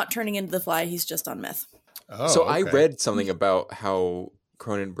he's not turning into the fly. He's just on meth. Oh, so okay. I read something about how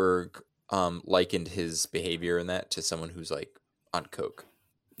Cronenberg likened his behavior in that to someone who's like on coke.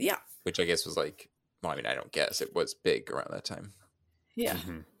 Yeah. Which I guess was like, well, I mean, I don't guess. It was big around that time. Yeah.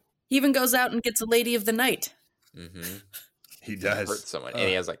 Mm-hmm. He even goes out and gets a lady of the night. Mm-hmm. He does. Hurt someone. And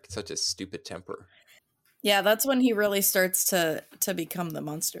he has like such a stupid temper. Yeah, that's when he really starts to become the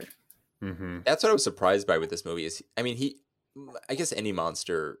monster. Mm-hmm. That's what I was surprised by with this movie. Is I mean, I guess any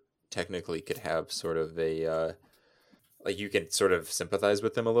monster technically could have sort of a like you can sort of sympathize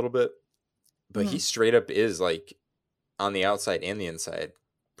with him a little bit, but he straight up is like on the outside and the inside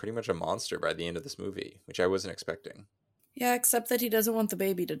pretty much a monster by the end of this movie, which I wasn't expecting. Yeah, except that he doesn't want the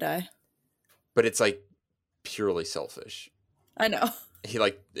baby to die. But it's like purely selfish. I know. He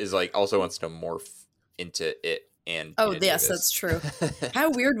like is like also wants to morph into it. And oh yes, that's true. How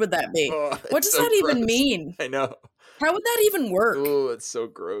weird would that be? What does so that even gross. mean? I know. How would that even work? Oh, it's so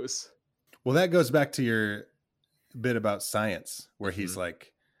gross. Well, that goes back to your bit about science, where he's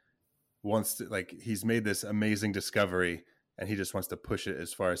like wants to like he's made this amazing discovery and he just wants to push it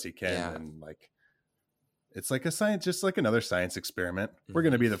as far as he can, and like it's like a science, just like another science experiment. We're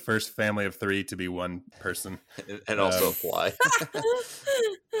going to be the first family of 3 to be one person, and also fly.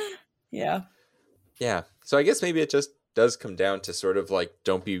 Yeah. Yeah. So I guess maybe it just does come down to sort of like,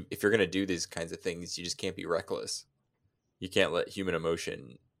 if you're going to do these kinds of things, you just can't be reckless. You can't let human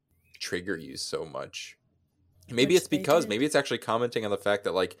emotion trigger you so much. Maybe it's because, maybe it's actually commenting on the fact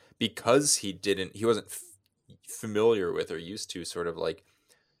that like, because he wasn't familiar with or used to sort of like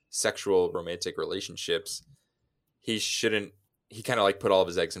sexual romantic relationships, he kind of like put all of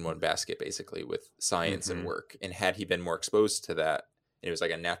his eggs in one basket basically with science and work. And had he been more exposed to that, and it was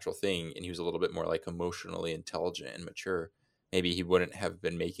like a natural thing, and he was a little bit more like emotionally intelligent and mature, maybe he wouldn't have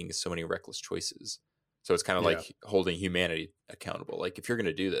been making so many reckless choices. So it's kind of like holding humanity accountable. Like, if you're going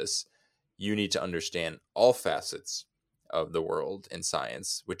to do this, you need to understand all facets of the world and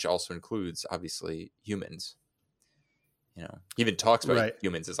science, which also includes obviously humans. You know, he even talks about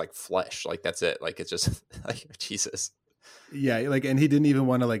humans as like flesh. Like, that's it. Like, it's just like, Jesus. Yeah. Like, and he didn't even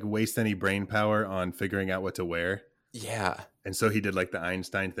want to like waste any brain power on figuring out what to wear. Yeah. And so he did like the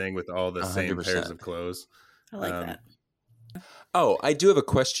Einstein thing with all the 100%. Same pairs of clothes. I like that. Oh, I do have a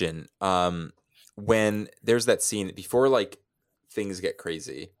question. When there's that scene before like things get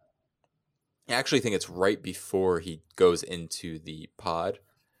crazy, I actually think it's right before he goes into the pod.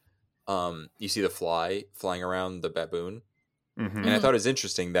 You see the fly flying around the baboon. Mm-hmm. And I thought it was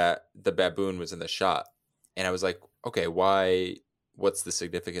interesting that the baboon was in the shot. And I was like, okay, why? What's the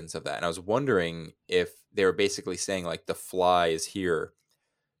significance of that? And I was wondering if they were basically saying like the fly is here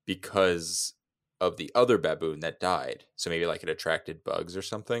because of the other baboon that died. So maybe like it attracted bugs or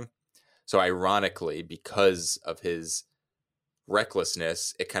something. So ironically, because of his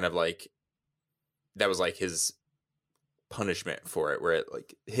recklessness, it kind of like, that was like his punishment for it, where it,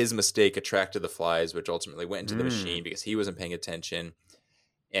 like, his mistake attracted the flies, which ultimately went into the machine because he wasn't paying attention.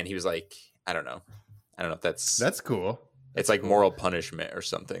 And he was like, I don't know if that's cool. It's like moral punishment or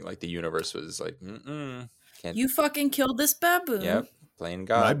something. Like the universe was like, can't. You fucking killed this baboon. Yep, playing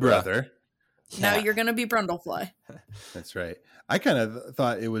God. My brother. Now you're gonna be Brundlefly. That's right. I kind of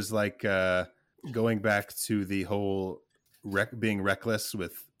thought it was like going back to the whole being reckless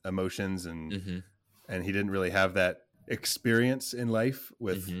with emotions, and and he didn't really have that experience in life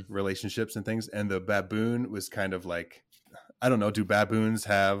with relationships and things. And the baboon was kind of like, I don't know, do baboons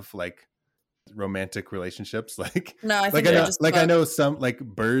have like romantic relationships? Like, no, I think I know some like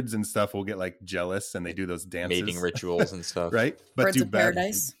birds and stuff will get like jealous and they do those dances, mating rituals and stuff, right? But Birds of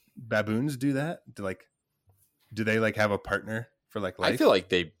paradise. Baboons do that? Do they like have a partner for like life? I feel like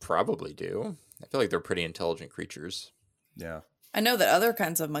they probably do. I feel like they're pretty intelligent creatures. Yeah. I know that other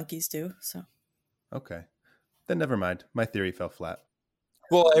kinds of monkeys do. So. Okay. Then never mind. My theory fell flat.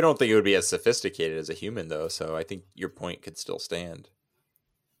 Well, I don't think it would be as sophisticated as a human, though. So I think your point could still stand.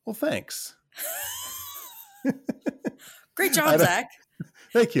 Well, thanks. Great job, Zach.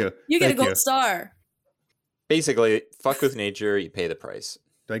 Thank you. You get a gold star. Basically, fuck with nature, you pay the price.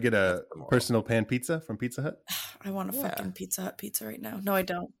 Do I get a personal pan pizza from Pizza Hut? I want a fucking Pizza Hut pizza right now. No, I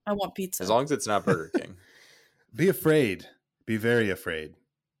don't. I want pizza. As long as it's not Burger King. Be afraid. Be very afraid.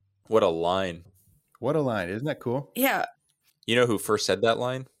 What a line. What a line. Isn't that cool? Yeah. You know who first said that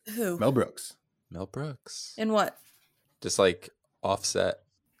line? Who? Mel Brooks. Mel Brooks. In what? Just like Offset.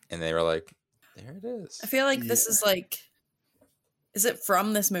 And they were like, there it is. I feel like this is like, is it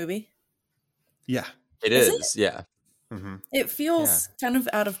from this movie? Yeah. It is. Yeah. Mm-hmm. It feels kind of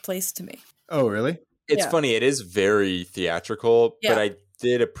out of place to me. Oh, really? It's funny. It is very theatrical, but I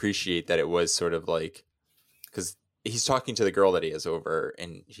did appreciate that it was sort of like, because he's talking to the girl that he has over,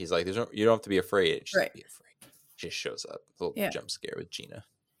 and she's like, you don't have to be afraid. She's like, be afraid. She just shows up. A little jump scare with Gina.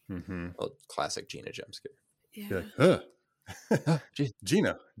 Mm-hmm. A little classic Gina jump scare. Yeah.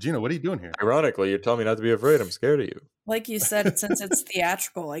 Gina, what are you doing here? Ironically, you're telling me not to be afraid. I'm scared of you. Like you said, since it's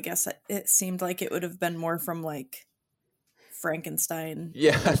theatrical, I guess it seemed like it would have been more from like Frankenstein.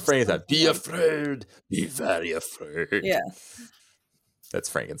 Yeah, Frankenstein. Be afraid. Be very afraid. Yeah. That's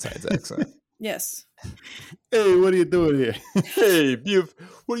Frankenstein's accent. Yes. Hey, what are you doing here? Hey,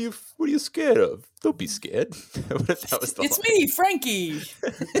 what are you scared of? Don't be scared. What if that was the It's line? me, Frankie.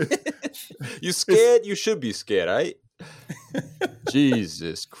 You scared? You should be scared, right?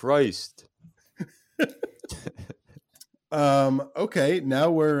 Jesus Christ. Okay,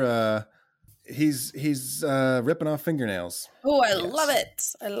 now we're he's ripping off fingernails. Oh, I love it.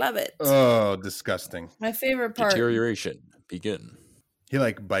 I love it. Oh, disgusting. My favorite part. Deterioration. Begin. He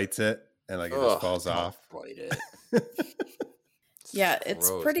like bites it and like it just falls off. Bite it. Yeah,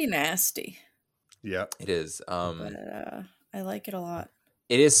 it's pretty nasty. Yeah. It is. But I like it a lot.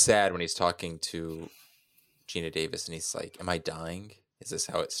 It is sad when he's talking to Gina Davis and he's like, am I dying? Is this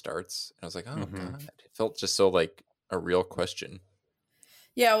how it starts? And I was like, oh God. It felt just so like a real question.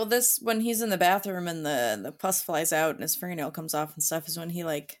 Yeah, well, this, when he's in the bathroom and the pus flies out and his fingernail comes off and stuff, is when he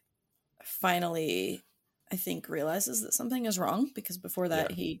like finally, I think, realizes that something is wrong, because before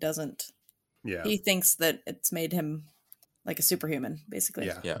that he doesn't. Yeah. He thinks that it's made him like a superhuman, basically.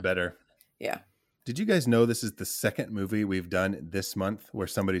 Yeah. Better. Yeah. Did you guys know this is the second movie we've done this month where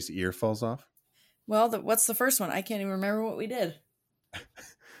somebody's ear falls off? Well, what's the first one? I can't even remember what we did.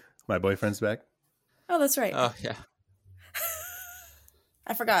 My Boyfriend's Back. Oh, that's right. Oh, yeah.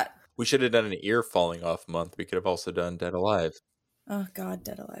 I forgot. We should have done an ear falling off month. We could have also done Dead Alive. Oh God,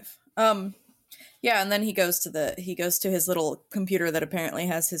 Dead Alive. Yeah, and then he goes to his little computer that apparently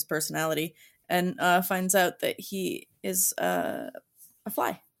has his personality, and finds out that he is a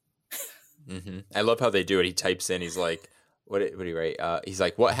fly. I love how they do it. He types in, he's like, what did he write? He's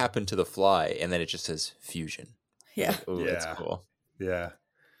like, what happened to the fly? And then it just says fusion. Yeah. Like, ooh, that's cool. Yeah.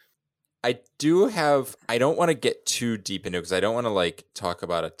 I don't want to get too deep into it because I don't want to like talk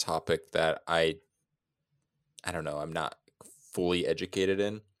about a topic that I don't know, I'm not fully educated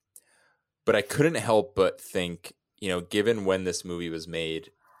in. But I couldn't help but think, you know, given when this movie was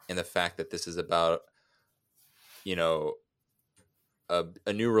made and the fact that this is about, you know,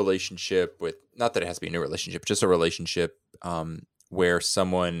 a new relationship with, not that it has to be a new relationship, just a relationship where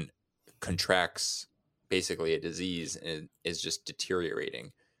someone contracts basically a disease and is just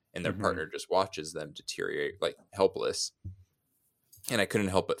deteriorating, and their partner just watches them deteriorate, like helpless. And I couldn't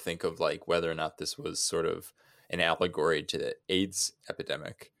help but think of like whether or not this was sort of an allegory to the AIDS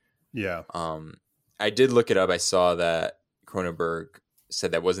epidemic. Yeah. I did look it up. I saw that Cronenberg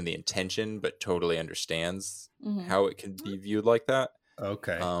said that wasn't the intention, but totally understands how it can be viewed like that.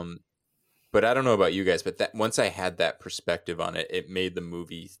 Okay. But I don't know about you guys, but that once I had that perspective on it, it made the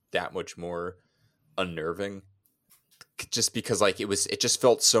movie that much more unnerving. Just because like it just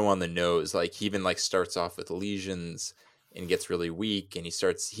felt so on the nose. Like he even like starts off with lesions and gets really weak, and he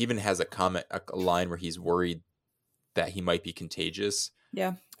even has a line where he's worried that he might be contagious.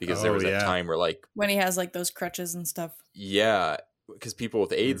 Yeah. Because there was a time where like when he has like those crutches and stuff. Yeah, because people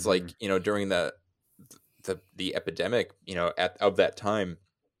with AIDS, like, you know, during the epidemic, you know, of that time,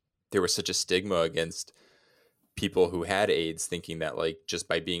 there was such a stigma against people who had AIDS, thinking that like just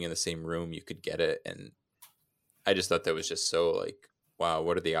by being in the same room you could get it. And I just thought that was just so like, wow,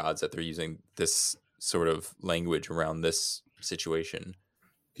 what are the odds that they're using this sort of language around this situation?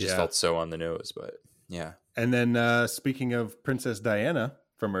 It just felt so on the nose, but yeah. And then speaking of Princess Diana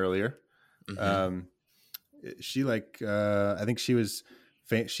from earlier, she like I think she was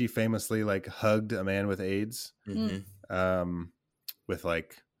she famously like hugged a man with AIDS with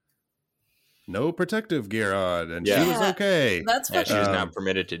like no protective gear on, and she was okay. That's what she was not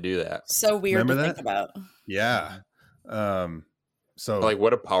permitted to do that. So weird to think about. Yeah. So like,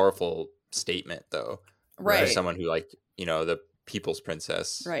 what a powerful statement, though. Right. For someone who, like, you know, the people's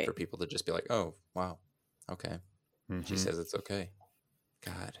princess. Right. For people to just be like, oh, wow, okay. She says it's okay.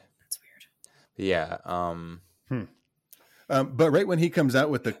 God, that's weird. But yeah. But right when he comes out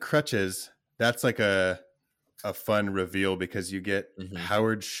with the crutches, that's like a fun reveal, because you get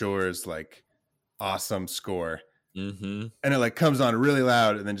Howard Shore's like awesome score, and it like comes on really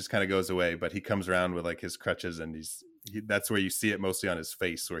loud and then just kind of goes away. But he comes around with like his crutches, and that's where you see it mostly on his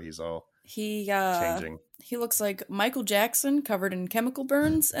face, where he's all changing. He looks like Michael Jackson covered in chemical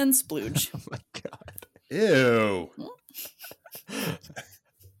burns and splooge. Oh my God. Ew.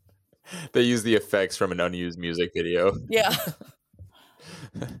 They use the effects from an unused music video. Yeah.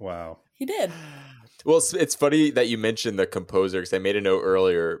 Wow. He did. Well, it's funny that you mentioned the composer, because I made a note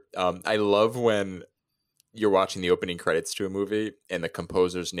earlier. I love when you're watching the opening credits to a movie and the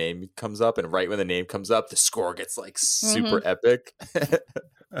composer's name comes up, and right when the name comes up, the score gets like super epic.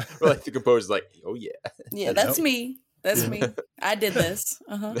 Like the composer's like, oh yeah. Yeah, that's me. That's me. I did this.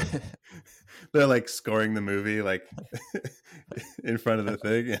 They're like scoring the movie like in front of the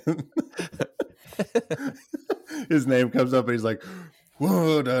thing. His name comes up and he's like,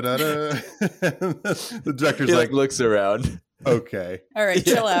 whoa, da da da. The director's he like looks around. Okay. All right,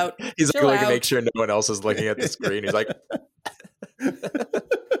 chill out. He's chill like, out. make sure no one else is looking at the screen. He's like,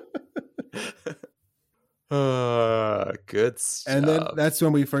 good stuff. And then that's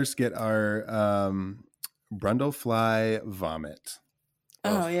when we first get our Brundlefly vomit.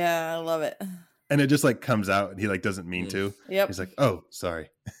 Oh yeah, I love it. And it just like comes out, and he like doesn't mean to. Yep. He's like, oh, sorry.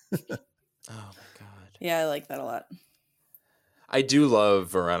 Oh my God. Yeah, I like that a lot. I do love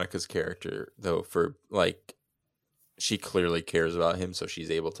Veronica's character, though, for like, she clearly cares about him, so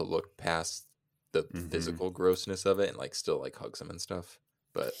she's able to look past the physical grossness of it and like still like hugs him and stuff.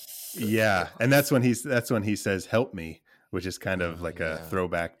 But yeah, and that's when he says "help me," which is kind of like a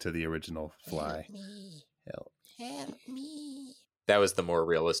throwback to the original Fly. Help me. That was the more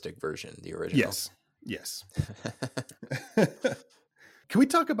realistic version, the original. Yes. Can we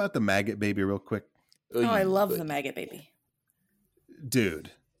talk about the maggot baby real quick? Oh, I love the maggot baby.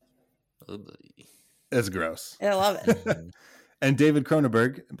 Dude. That's gross. I love it. And David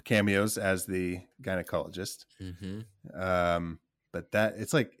Cronenberg cameos as the gynecologist. But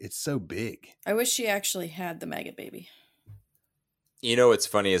it's so big. I wish she actually had the maggot baby. You know what's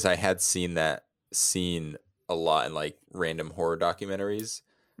funny is I had seen that scene a lot in like random horror documentaries.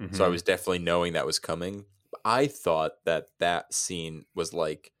 So I was definitely knowing that was coming. I thought that scene was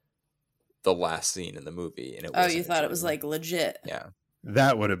like the last scene in the movie, and it Oh, wasn't you thought it was until- like legit. yeah,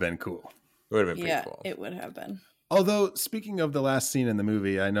 That would have been cool. it would have been pretty Yeah, cool. it would have been. Although, speaking of the last scene in the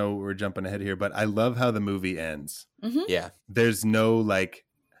movie, I know we're jumping ahead here, but I love how the movie ends. Hmm. Yeah, There's no like,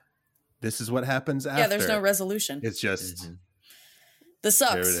 this is what happens after. Yeah, there's no resolution. It's just, Mhm. This There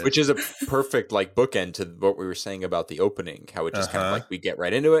sucks. it is. which is a perfect like bookend to what we were saying about the opening, how it just kind of Uh-huh. like we get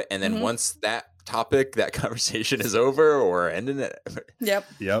right into it, and then Mhm. once that conversation is over or ending it, Yep.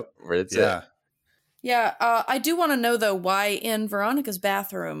 yep. where it's Yeah. Yeah, I do want to know though why in Veronica's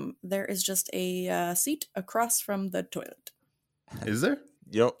bathroom there is just a seat across from the toilet. Is there?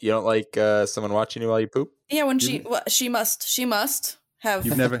 You don't like someone watching you while you poop? Yeah, when You- she must have.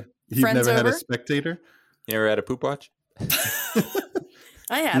 You've never Friends had a over? spectator? You never had a poop watch?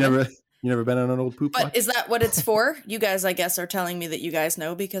 I You haven't. never been on an old poop But watch? is that what it's for? You guys, I guess, are telling me that you guys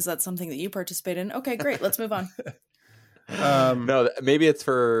know because that's something that you participate in. Okay, great. Let's move on. No, maybe it's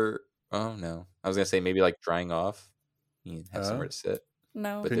for. Oh no, I was gonna say maybe like drying off. You have somewhere to sit.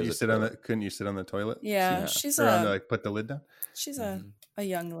 No. But couldn't you there's a sit on the toilet. couldn't you sit on the toilet? Yeah, Yeah. she's Or on a the, like put the lid down? she's Mhm. a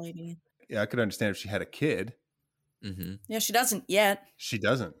young lady. Yeah, I could understand if she had a kid. Mm-hmm. Yeah, she doesn't yet. She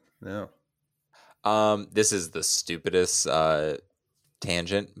doesn't. No. This is the stupidest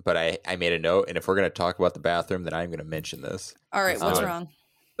tangent, but I made a note, and if we're gonna talk about the bathroom, then I'm gonna mention this. All right, what's Uh, wrong?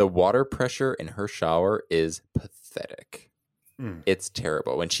 The water pressure in her shower is pathetic. Mm. It's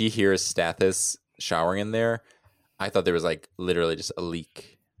terrible. When she hears Stathis showering in there, I thought there was like literally just a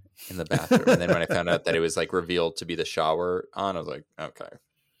leak in the bathroom. And then when I found out that it was like revealed to be the shower on, I was like, okay.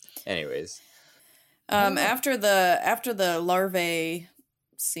 Anyways, After the larvae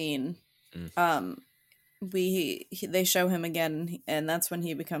scene, Mm. they show him again, and that's when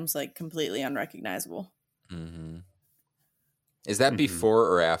he becomes like completely unrecognizable. hmm is that Mhm. before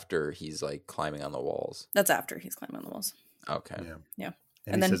or after he's like climbing on the walls? That's after he's climbing on the walls. Okay. Yeah. Yeah.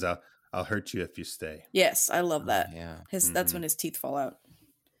 And, And he then- says, I'll hurt you if you stay. Yes, I love that. Yeah. That's when his teeth fall out.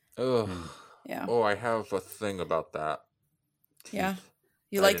 Oh, Yeah. oh, I have a thing about that. Yeah.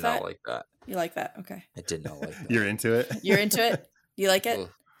 You I like did that? not like that. You like that? Okay. I did not like that. You're into it? You're into it? You like it? Ugh.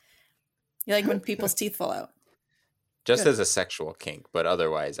 You like when people's teeth fall out? Just Good. as a sexual kink, but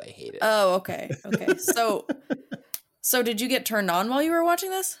otherwise I hate it. Oh, okay. Okay. So did you get turned on while you were watching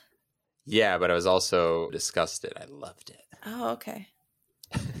this? Yeah, but I was also disgusted. I loved it. Oh, okay.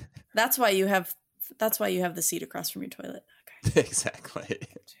 That's why you have the seat across from your toilet. Okay. Exactly.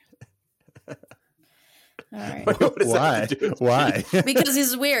 All right. What does that Why? have to do with Why? Because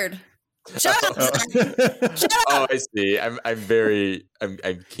he's weird. Shut up. Shut up. Oh, I see. I'm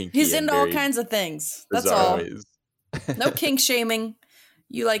kinky. He's and into all very kinds of things. That's bizarre all. ways. No kink shaming.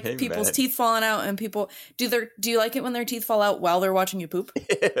 You like Amen. people's teeth falling out, and people do you like it when their teeth fall out while they're watching you poop?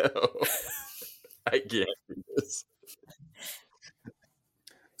 Ew. I can't do this.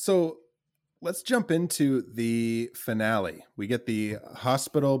 So let's jump into the finale. We get the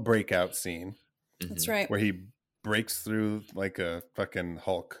hospital breakout scene That's Mhm. right. where he breaks through like a fucking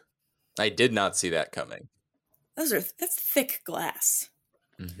Hulk. I did not see that coming. That's thick glass.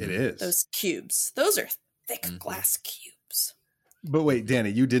 Mhm. It is. Those cubes. Those are thick Mhm. glass cubes. But wait, Danny,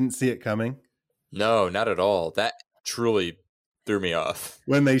 you didn't see it coming? No, not at all. That truly threw me off.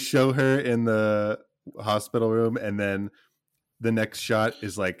 When they show her in the hospital room and then the next shot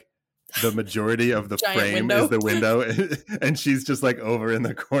is like the majority of the Giant frame window. is the window and she's just like over in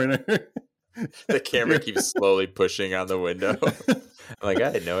the corner. The camera keeps slowly pushing on the window. I'm like,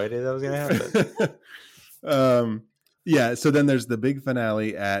 I had no idea that was gonna happen. Yeah, so then there's the big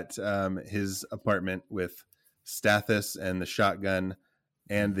finale at his apartment with Stathis and the shotgun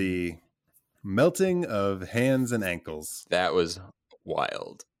and the melting of hands and ankles. That was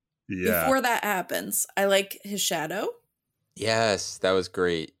wild. Yeah. Before that happens, I like his shadow Yes, that was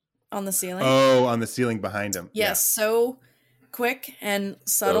great. on the ceiling. Oh, on the ceiling behind him. Yes, so quick and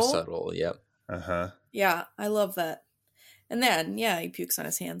subtle. So subtle. Yep. Yeah. Uh-huh. Yeah, I love that. And then, yeah, he pukes on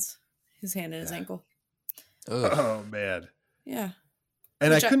his hands, his hand and his ankle. Ugh. Oh man. Yeah.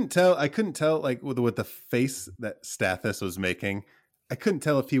 And Which I couldn't tell like with the face that Stathis was making, I couldn't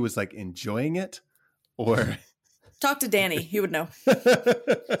tell if he was like enjoying it or Talk to Danny. He would know.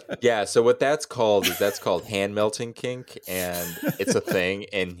 Yeah, so what that's called hand melting kink, and it's a thing,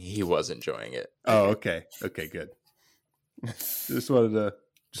 and he was enjoying it. Oh, okay. Okay, good. Just wanted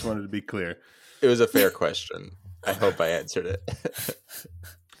to be clear. It was a fair question. I hope I answered it.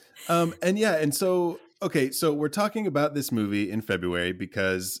 And so we're talking about this movie in February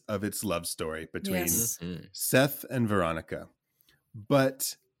because of its love story between Yes. Mhm. Seth and Veronica.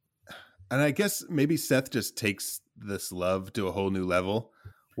 And I guess maybe Seth just takes this love to a whole new level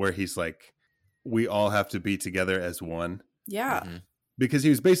where he's like we all have to be together as one, Yeah. Mm-hmm. because he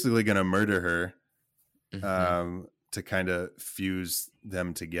was basically going to murder her Mm-hmm. to kind of fuse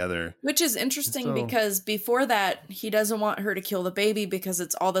them together. Which is interesting So- because before that, he doesn't want her to kill the baby because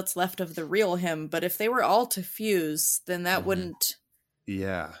it's all that's left of the real him. But if they were all to fuse, then that Mhm. wouldn't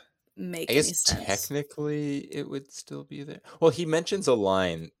Yeah. make I any guess sense. technically it would still be there. Well, he mentions a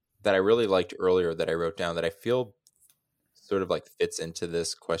line that I really liked earlier that I wrote down that I feel sort of like fits into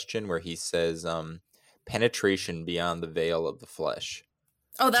this question, where he says, penetration beyond the veil of the flesh.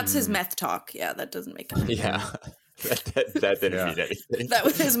 Oh, that's his Mm. meth talk. Yeah, that doesn't make any Yeah. that didn't Yeah. mean anything. That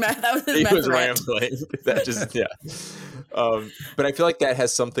was his meth. That was his He meth was rant. rambling. That just, yeah. But I feel like that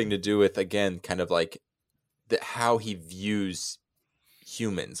has something to do with, again, kind of like how he views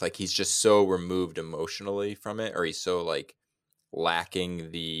humans. Like he's just so removed emotionally from it, or he's so like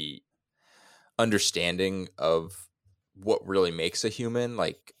lacking the understanding of what really makes a human,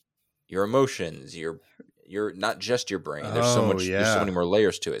 like your emotions, your not just your brain. There's so Oh, much. There's so yeah. many more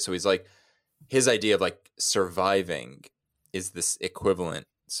layers to it. So he's like, his idea of like surviving is this equivalent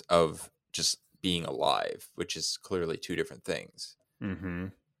of just being alive, which is clearly two different things. Mm-hmm.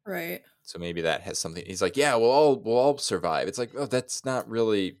 Right. So maybe that has something. He's like, yeah, we'll all survive. It's like, oh, that's not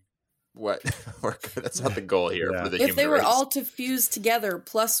really what that's not the goal here Yeah. for the If human they were race. all to fuse together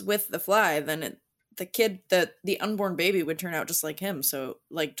plus with the fly, then the unborn baby would turn out just like him. So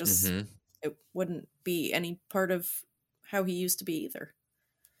like just Mhm. it wouldn't be any part of how he used to be either.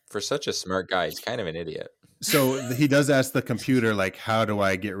 For such a smart guy, he's kind of an idiot. So he does ask the computer, like, how do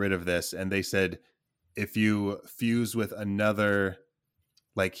I get rid of this? And they said, if you fuse with another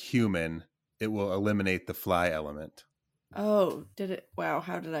like human, it will eliminate the fly element Oh, did it? Wow,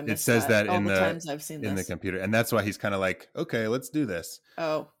 how did I miss says that all in the the- times I've seen in the this? computer. And that's why he's kind of like, okay, let's do this.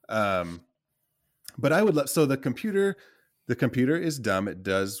 Oh, But I would love, so the computer is dumb. It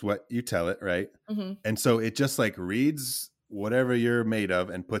does what you tell it, right? hmm And so it just like reads whatever you're made of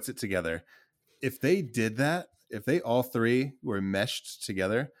and puts it together. If they did that, if they all three were meshed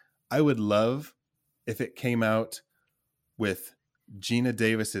together, I would love if it came out with Gina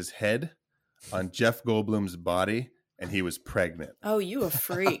Davis's head on Jeff Goldblum's body and he was pregnant. oh, you a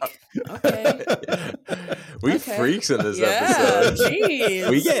freak? Okay, We Okay. freaks in this yeah, episode. jeez,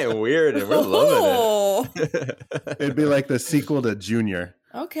 We getting weird and we're loving Oh, it. It'd be like the sequel to Junior.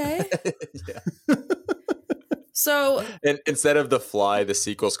 okay. Yeah. So And instead of the fly, the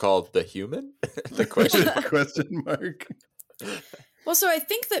sequel's called The Human. The question. Question mark. Well, so I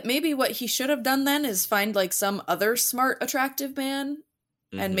think that maybe what he should have done then is find like some other smart, attractive man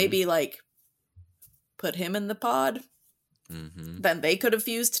and Mhm. maybe like put him in the pod. Mhm. Then they could have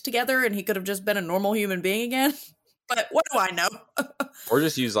fused together and he could have just been a normal human being again. But what do I know? Or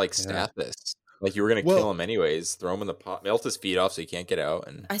just use like Yeah. Stathis. Like you were gonna Well- kill him anyways. Throw him in the pot, melt his feet off so he can't get out.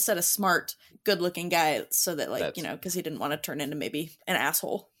 And I said a smart, good looking guy so that, like, That's- because he didn't want to turn into maybe an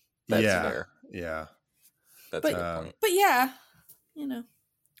asshole. That's yeah. fair. Yeah. that's But- a good point. But yeah, you know.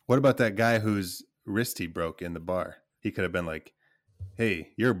 What about that guy whose wrist he broke in the bar? He could have been like,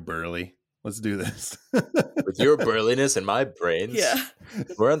 hey, you're burly. Let's do this. With your burliness and my brains, Yeah.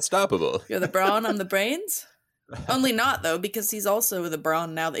 we're unstoppable. You're the brawn, I'm the brains. Only not, though, because he's also the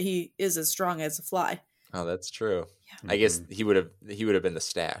brawn now that he is as strong as a fly. Oh, that's true. I guess Mm-hmm. he would have been the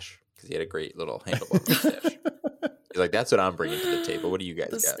stash because he had a great little handlebar mustache. He's like, that's what I'm bringing to the table. What do you guys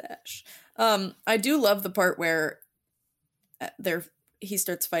The got? stash. I do love the part where he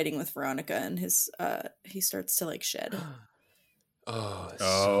starts fighting with Veronica and he starts to like shed. Oh, it's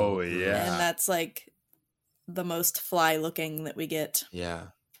Oh, so yeah. And that's like the most fly looking that we get. yeah.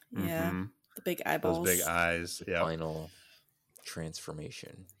 Yeah. Mhm. The big Those eyeballs. big eyes. Yeah. Final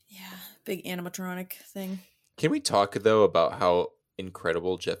transformation. Yeah. Big animatronic thing. Can we talk though about how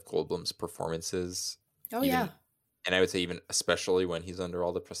incredible Jeff Goldblum's performance is? Oh Even- yeah. And I would say even especially when he's under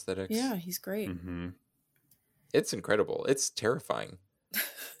all the prosthetics. Yeah, he's great. Mm-hmm. It's incredible. It's terrifying.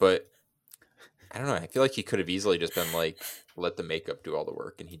 But I don't know. I feel like he could have easily just been like, let the makeup do all the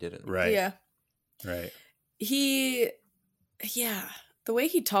work, and he didn't. Right. Yeah. Right. The way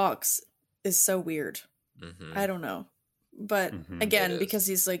he talks is so weird. Mhm. I don't know. But Mhm. again, It is. because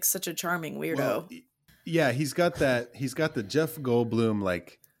he's like such a charming weirdo. Well, yeah, he's got the Jeff Goldblum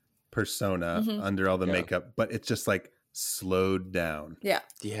like persona Mhm. under all the Yeah. makeup, but it's just like slowed down Yeah.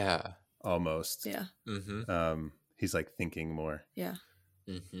 Yeah. almost. Yeah. Mm-hmm. He's like thinking more. Yeah.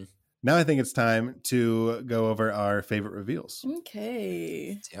 Mm-hmm. Now I think it's time to go over our favorite reveals.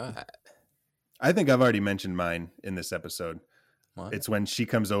 Okay. Yeah. I think I've already mentioned mine in this episode. What? It's when she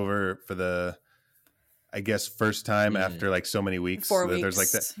comes over for the, I guess, first time Mhm. after like so many weeks. 4 So weeks. There's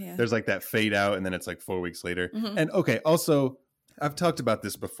like that. Yeah. There's like that fade out, and then it's like 4 weeks later. Mhm. And okay, also, I've talked about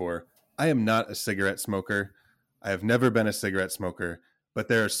this before. I am not a cigarette smoker. I have never been a cigarette smoker, but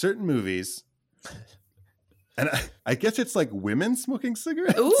there are certain movies, and I guess it's like women smoking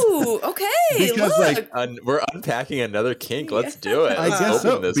cigarettes. Ooh, okay. Because, look. like, We're unpacking another kink. Let's do it. I Let's guess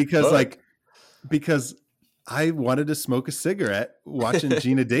open so, this because book. because I wanted to smoke a cigarette watching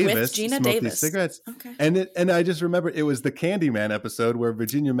Gina Davis Gina smoke Davis. these cigarettes. Okay. And I just remember it was the Candyman episode where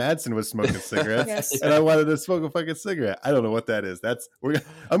Virginia Madsen was smoking cigarettes, Yes. and I wanted to smoke a fucking cigarette. I don't know what that is.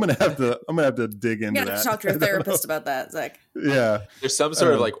 I'm gonna have to dig into You that. gotta talk to your I don't know. therapist about that, Zach. Yeah, There's some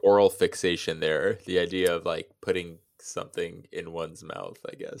sort of like oral fixation there. The idea of like putting something in one's mouth,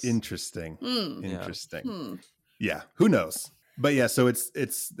 I guess. interesting. Hmm. Interesting. Hmm. Yeah, who knows? But yeah, so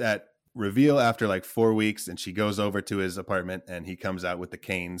it's that reveal after like 4 weeks, and she goes over to his apartment, and he comes out with the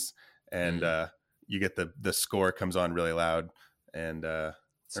canes, and you get the score comes on really loud and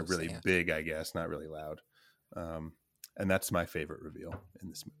So really sad. big, I guess, not really loud. And that's my favorite reveal in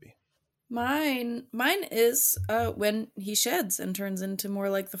this movie. Mine is when he sheds and turns into more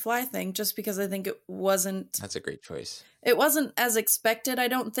like the Fly thing, just because I think it wasn't That's a great choice. as expected, I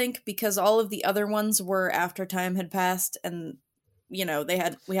don't think, because all of the other ones were after time had passed and we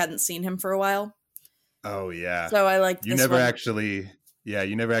hadn't seen him for a while. Oh yeah. So I like you this never one.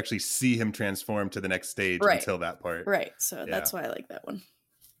 you never actually see him transform to the next stage Right. until that part. Right. So Yeah. that's why I like that one.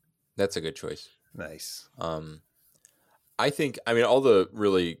 That's a good choice. Nice. I think, I mean, all the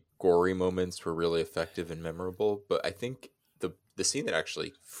really gory moments were really effective and memorable, but I think the scene that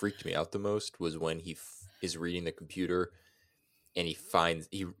actually freaked me out the most was when he is reading the computer and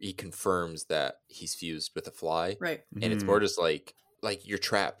he confirms that he's fused with a fly. Right. And it's more just like you're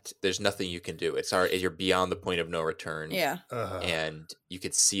trapped. There's nothing you can do. It's already, you're beyond the point of no return. Yeah. And you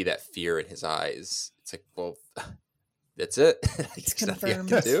could see that fear in his eyes. It's like, well, that's it. It's There's nothing I can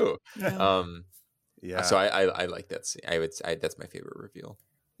confirmed. do. Yeah. Yeah. So I like that scene. That's my favorite reveal.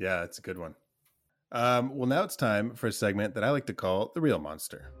 Yeah, it's a good one. Well, now it's time for a segment that I like to call The Real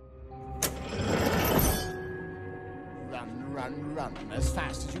Monster. Run, run, run as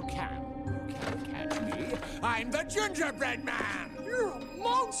fast as you can. You can't catch me. I'm the gingerbread man. You're a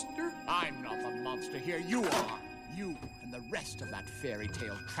monster. I'm not the monster here. You are. You and the rest of that fairy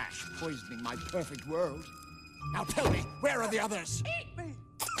tale trash poisoning my perfect world. Now tell me, where are the others? Eat me.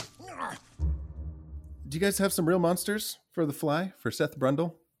 Do you guys have some real monsters for The Fly, for Seth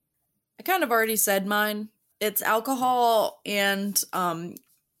Brundle? I kind of already said mine. It's alcohol and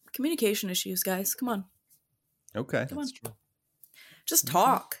communication issues, guys. Come on. Okay. Come on. Just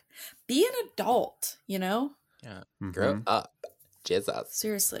talk. Be an adult, Yeah. Mhm. Grow up. Jesus.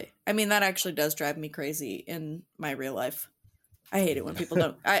 Seriously. I mean, that actually does drive me crazy in my real life. I hate it when people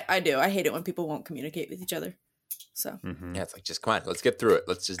don't. I do. I hate it when people won't communicate with each other. So Mhm. Yeah, it's like, just come on, let's get through it.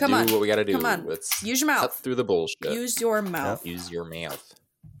 Let's just Come do on. what we got to do. Come on. Let's Use your mouth. cut through the bullshit. use your mouth. Use your mouth.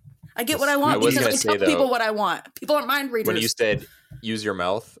 I get what I want I was because I gonna tell say, though, people what I want. People aren't mind readers. When you said use your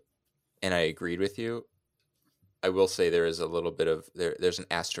mouth, and I agreed with you, I will say there is a little bit of there's an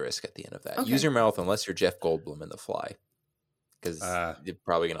asterisk at the end of that. Okay. Use your mouth unless you're Jeff Goldblum in The Fly, because you're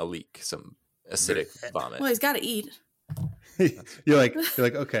probably gonna leak some acidic vomit. Well, he's got to eat. you're like,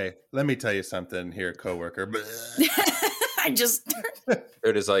 okay, let me tell you something here, coworker. I just. There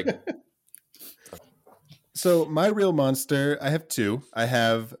it is, like So my real monster, I have two. I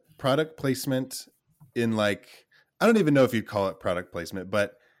have product placement in I don't even know if you'd call it product placement,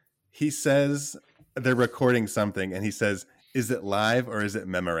 but he says they're recording something and he says, is it live or is it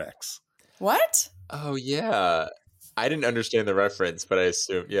Memorex? What? oh yeah, I didn't understand the reference, but I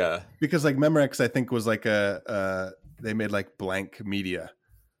assume yeah. Because Memorex, I think, was like they made blank media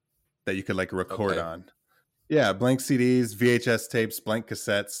that you could record Okay. on. Yeah, blank CDs, VHS tapes, blank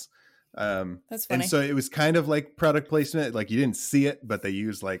cassettes. That's funny. And so it was kind of like product placement. You didn't see it, but they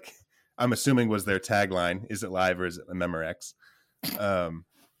used I'm assuming was their tagline, is it live or is it a Memorex?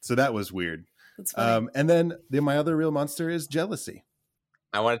 So that was weird. That's funny. And then my other real monster is jealousy.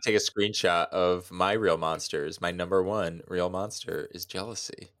 I want to take a screenshot of my real monsters. My number one real monster is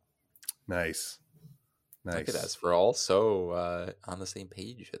jealousy. Nice. Look at us. We're all so on the same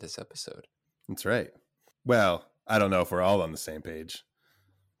page for this episode. That's right. Well, I don't know if we're all on the same page.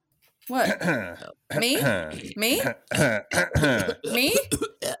 What? Me? Me? Me?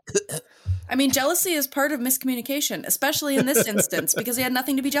 I mean, jealousy is part of miscommunication, especially in this instance, because he had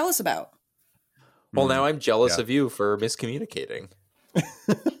nothing to be jealous about. Well, now I'm jealous Yeah. of you for miscommunicating.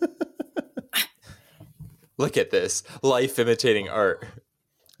 Look at this. Life imitating art.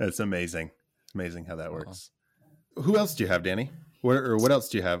 That's amazing. Amazing how that works. Who else do you have, Danny? What else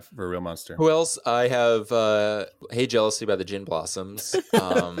do you have for a real monster? Who else? I have Hey Jealousy by the Gin Blossoms.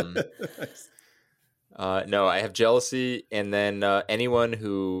 No, I have jealousy, and then anyone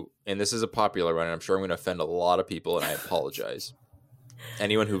who, and this is a popular one, and I'm sure I'm going to offend a lot of people, and I apologize.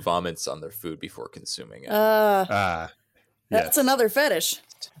 Anyone who vomits on their food before consuming it. That's Yes. another fetish.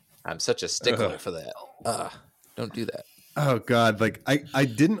 I'm such a stickler for that. Don't do that. Oh God, like I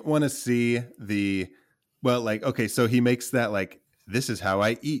didn't want to see okay, so he makes that like, this is how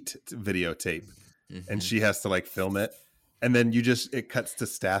I eat videotape, and she has to like film it, and then it cuts to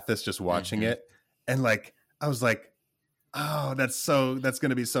Stathis just watching it, and like I was like, oh, that's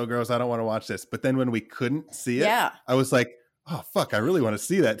gonna be so gross. I don't want to watch this. But then when we couldn't see it, I was like, oh fuck, I really want to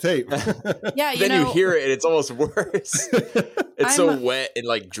see that tape. Yeah, then you hear it and it's almost worse. It's so wet and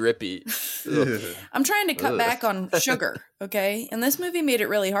like drippy. I'm trying to cut back on sugar, okay? And this movie made it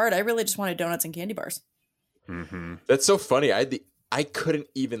really hard. I really just wanted donuts and candy bars. That's so funny. I couldn't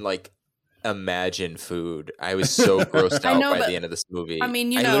even like imagine food. I was so grossed out by the end of this movie. I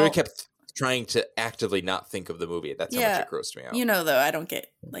mean, I literally kept trying to actively not think of the movie. That's how much it grossed me out. You know, though, I don't get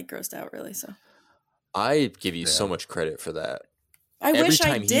like grossed out really, so. I give you so much credit for that. Every wish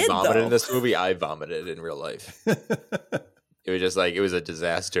time I did, he vomited in this movie, I vomited in real life. It was just like, it was a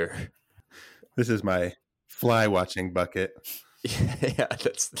disaster. This is my fly watching bucket. Yeah,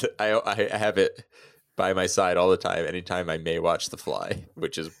 I have it by my side all the time. Anytime I may watch The Fly,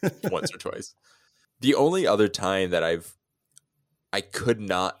 which is once or twice. The only other time that I could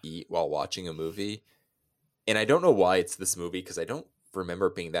not eat while watching a movie, and I don't know why it's this movie because I don't remember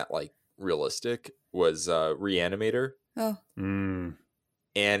it being that like realistic, was Reanimator. Oh. And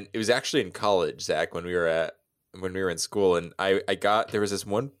it was actually in college, Zach, when we were in school, and there was this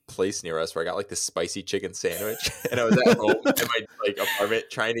one place near us where I got like this spicy chicken sandwich, and I was at home in my like apartment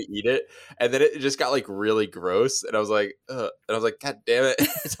trying to eat it, and then it just got like really gross, and I was like, God damn it,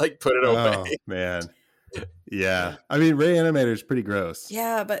 it's like put it away. Oh man, yeah. I mean, Reanimator is pretty gross.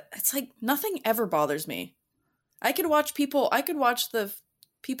 Yeah, but it's like nothing ever bothers me. I could watch the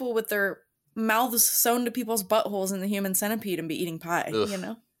people with their mouths sewn to people's buttholes in the Human Centipede and be eating pie. Ugh. You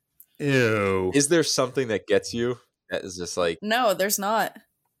know. Ew. Is there something that gets you that is just like... No, there's not.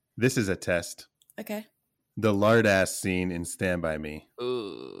 This is a test. Okay. The lard ass scene in Stand By Me.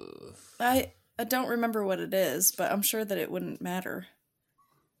 Ugh. I don't remember what it is, but I'm sure that it wouldn't matter.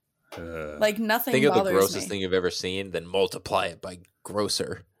 Like nothing Think of bothers the grossest me. thing you've ever seen, then multiply it by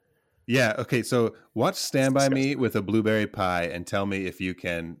grosser. Yeah, okay, so watch Stand By Me with a blueberry pie and tell me if you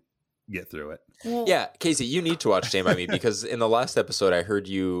can get through it. Well, Yeah, Casey, you need to watch Stand By Me because in the last episode I heard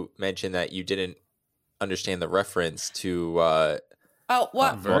you mention that you didn't understand the reference to what?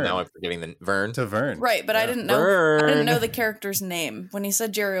 well, now I'm forgetting the Vern. To Vern. Right, but Yeah. I didn't know. Vern. I didn't know the character's name when he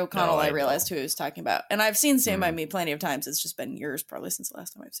said Jerry O'Connell. No, I I realized who he was talking about, and I've seen Stand By Mm. Me plenty of times. It's just been years, probably since the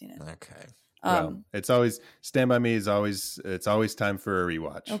last time I've seen it. Okay. Well, it's always Stand By Me is always time for a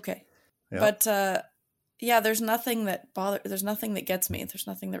rewatch. Okay, Yeah. but yeah, there's nothing that There's nothing that gets me. There's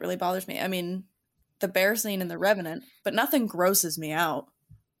nothing that really bothers me. I mean, the bear scene in The Revenant, but nothing grosses me out.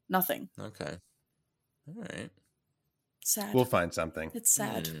 Nothing. Okay. All right. Sad. We'll find something. It's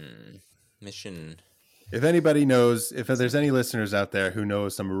sad. Mission. If anybody knows, if there's any listeners out there who know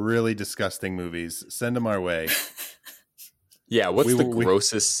some really disgusting movies, send them our way. Yeah, what's We the will- we-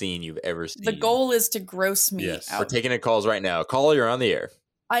 grossest scene you've ever seen? The goal is to gross me Yes. We're out. taking in calls right now. Call, you're on the air.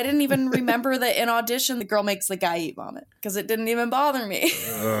 I didn't even remember that in Audition the girl makes the guy eat vomit because it didn't even bother me.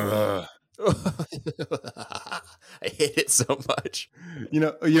 Ugh. I hate it so much. You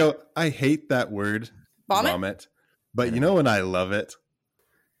know, I hate that word, Vomit? but you know when I love it?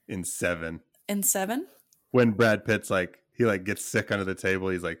 In Seven. In Seven? When Brad Pitt's like, he like gets sick under the table,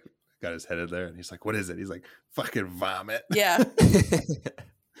 he's like, got his head in there, and he's like, what is it? He's like, fucking vomit. Yeah.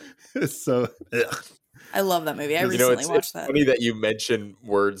 It's so, ugh. I love that movie. I You know, recently it's watched that. funny that you mention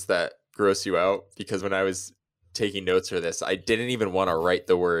words that gross you out because when I was taking notes for this, I didn't even want to write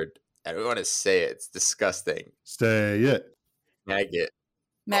the word. I don't want to say it. It's disgusting. Stay it. Maggot.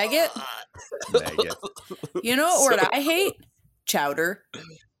 Maggot? Maggot. You know what word I hate? Chowder.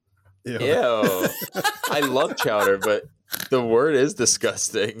 Ew. Ew. I love chowder, but the word is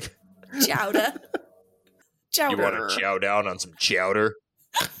disgusting. Chowder. Chowder. You want to chow down on some chowder?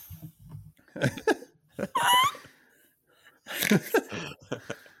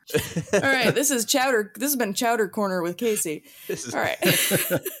 All right, this is Chowder. This has been Chowder Corner with Casey. This is All right.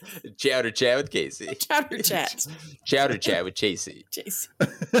 Chowder chat with Casey. Chowder Chat. Chowder chat with Casey. Casey.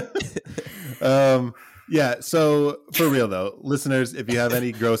 Yeah, so for real though, listeners, if you have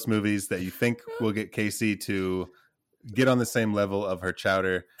any gross movies that you think will get Casey to get on the same level of her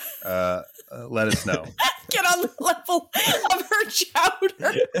chowder, let us know. Get on the level of her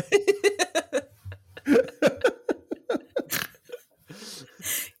chowder.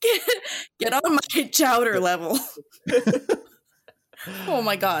 Get on my chowder level. Oh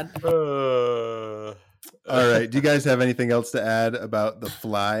my god. All right. Do you guys have anything else to add about The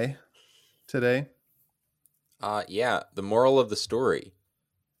Fly today? Yeah, the moral of the story.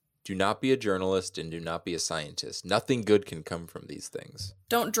 Do not be a journalist and do not be a scientist. Nothing good can come from these things.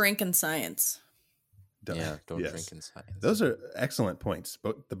 Don't drink in science. Don't Yes. drink in science. Those are excellent points,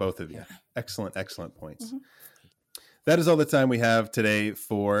 the both of you. Yeah. Excellent points. Mm-hmm. That is all the time we have today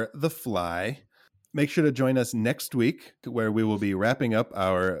for The Fly. Make sure to join us next week, where we will be wrapping up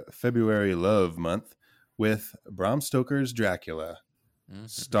our February Love Month with Bram Stoker's Dracula,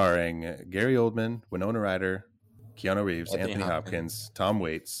 starring Gary Oldman, Winona Ryder, Keanu Reeves, Anthony Hopkins, Tom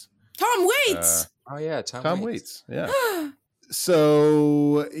Waits. Tom Waits! Oh, yeah, Tom Waits. Yeah.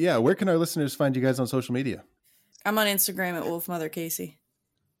 So, yeah, where can our listeners find you guys on social media? I'm on Instagram at Wolf Mother Casey.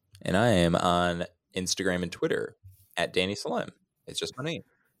 And I am on Instagram and Twitter at Danny Salem. It's just my name.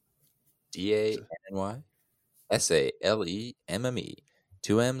 DANNYSALEMME.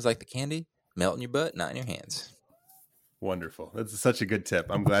 2 M's like the candy, melt in your butt, not in your hands. Wonderful. That's such a good tip.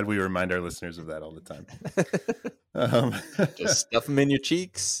 I'm glad we remind our listeners of that all the time. Just stuff them in your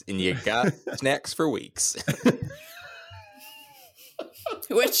cheeks, and you got snacks for weeks.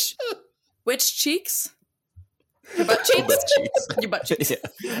 Which cheeks? Your butt cheeks? Butt cheeks. Your butt cheeks.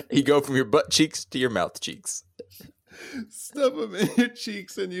 Yeah. You go from your butt cheeks to your mouth cheeks. Stuff them in your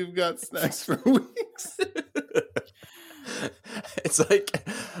cheeks and you've got snacks for weeks. It's like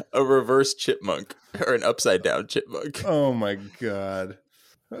a reverse chipmunk or an upside down chipmunk. Oh my God.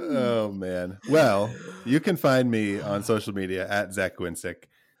 Oh man. Well, you can find me on social media at Zach Winsick.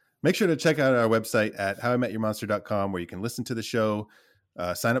 Make sure to check out our website at howImetYourMonster.com, where you can listen to the show,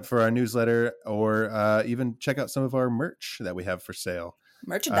 sign up for our newsletter, or even check out some of our merch that we have for sale.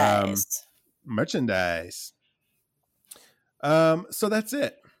 Merchandise. So that's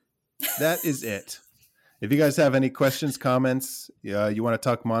it. That is it. If you guys have any questions, comments, you want to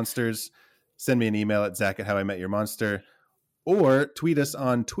talk monsters, send me an email at Zach@HowIMetYourMonster, or tweet us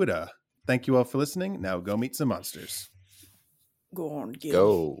on Twitter. Thank you all for listening. Now go meet some monsters. Go on, get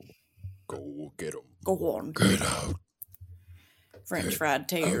 'em. Go get them. Go on, Get out. French fried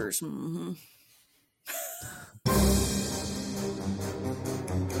taters. Mm-hmm.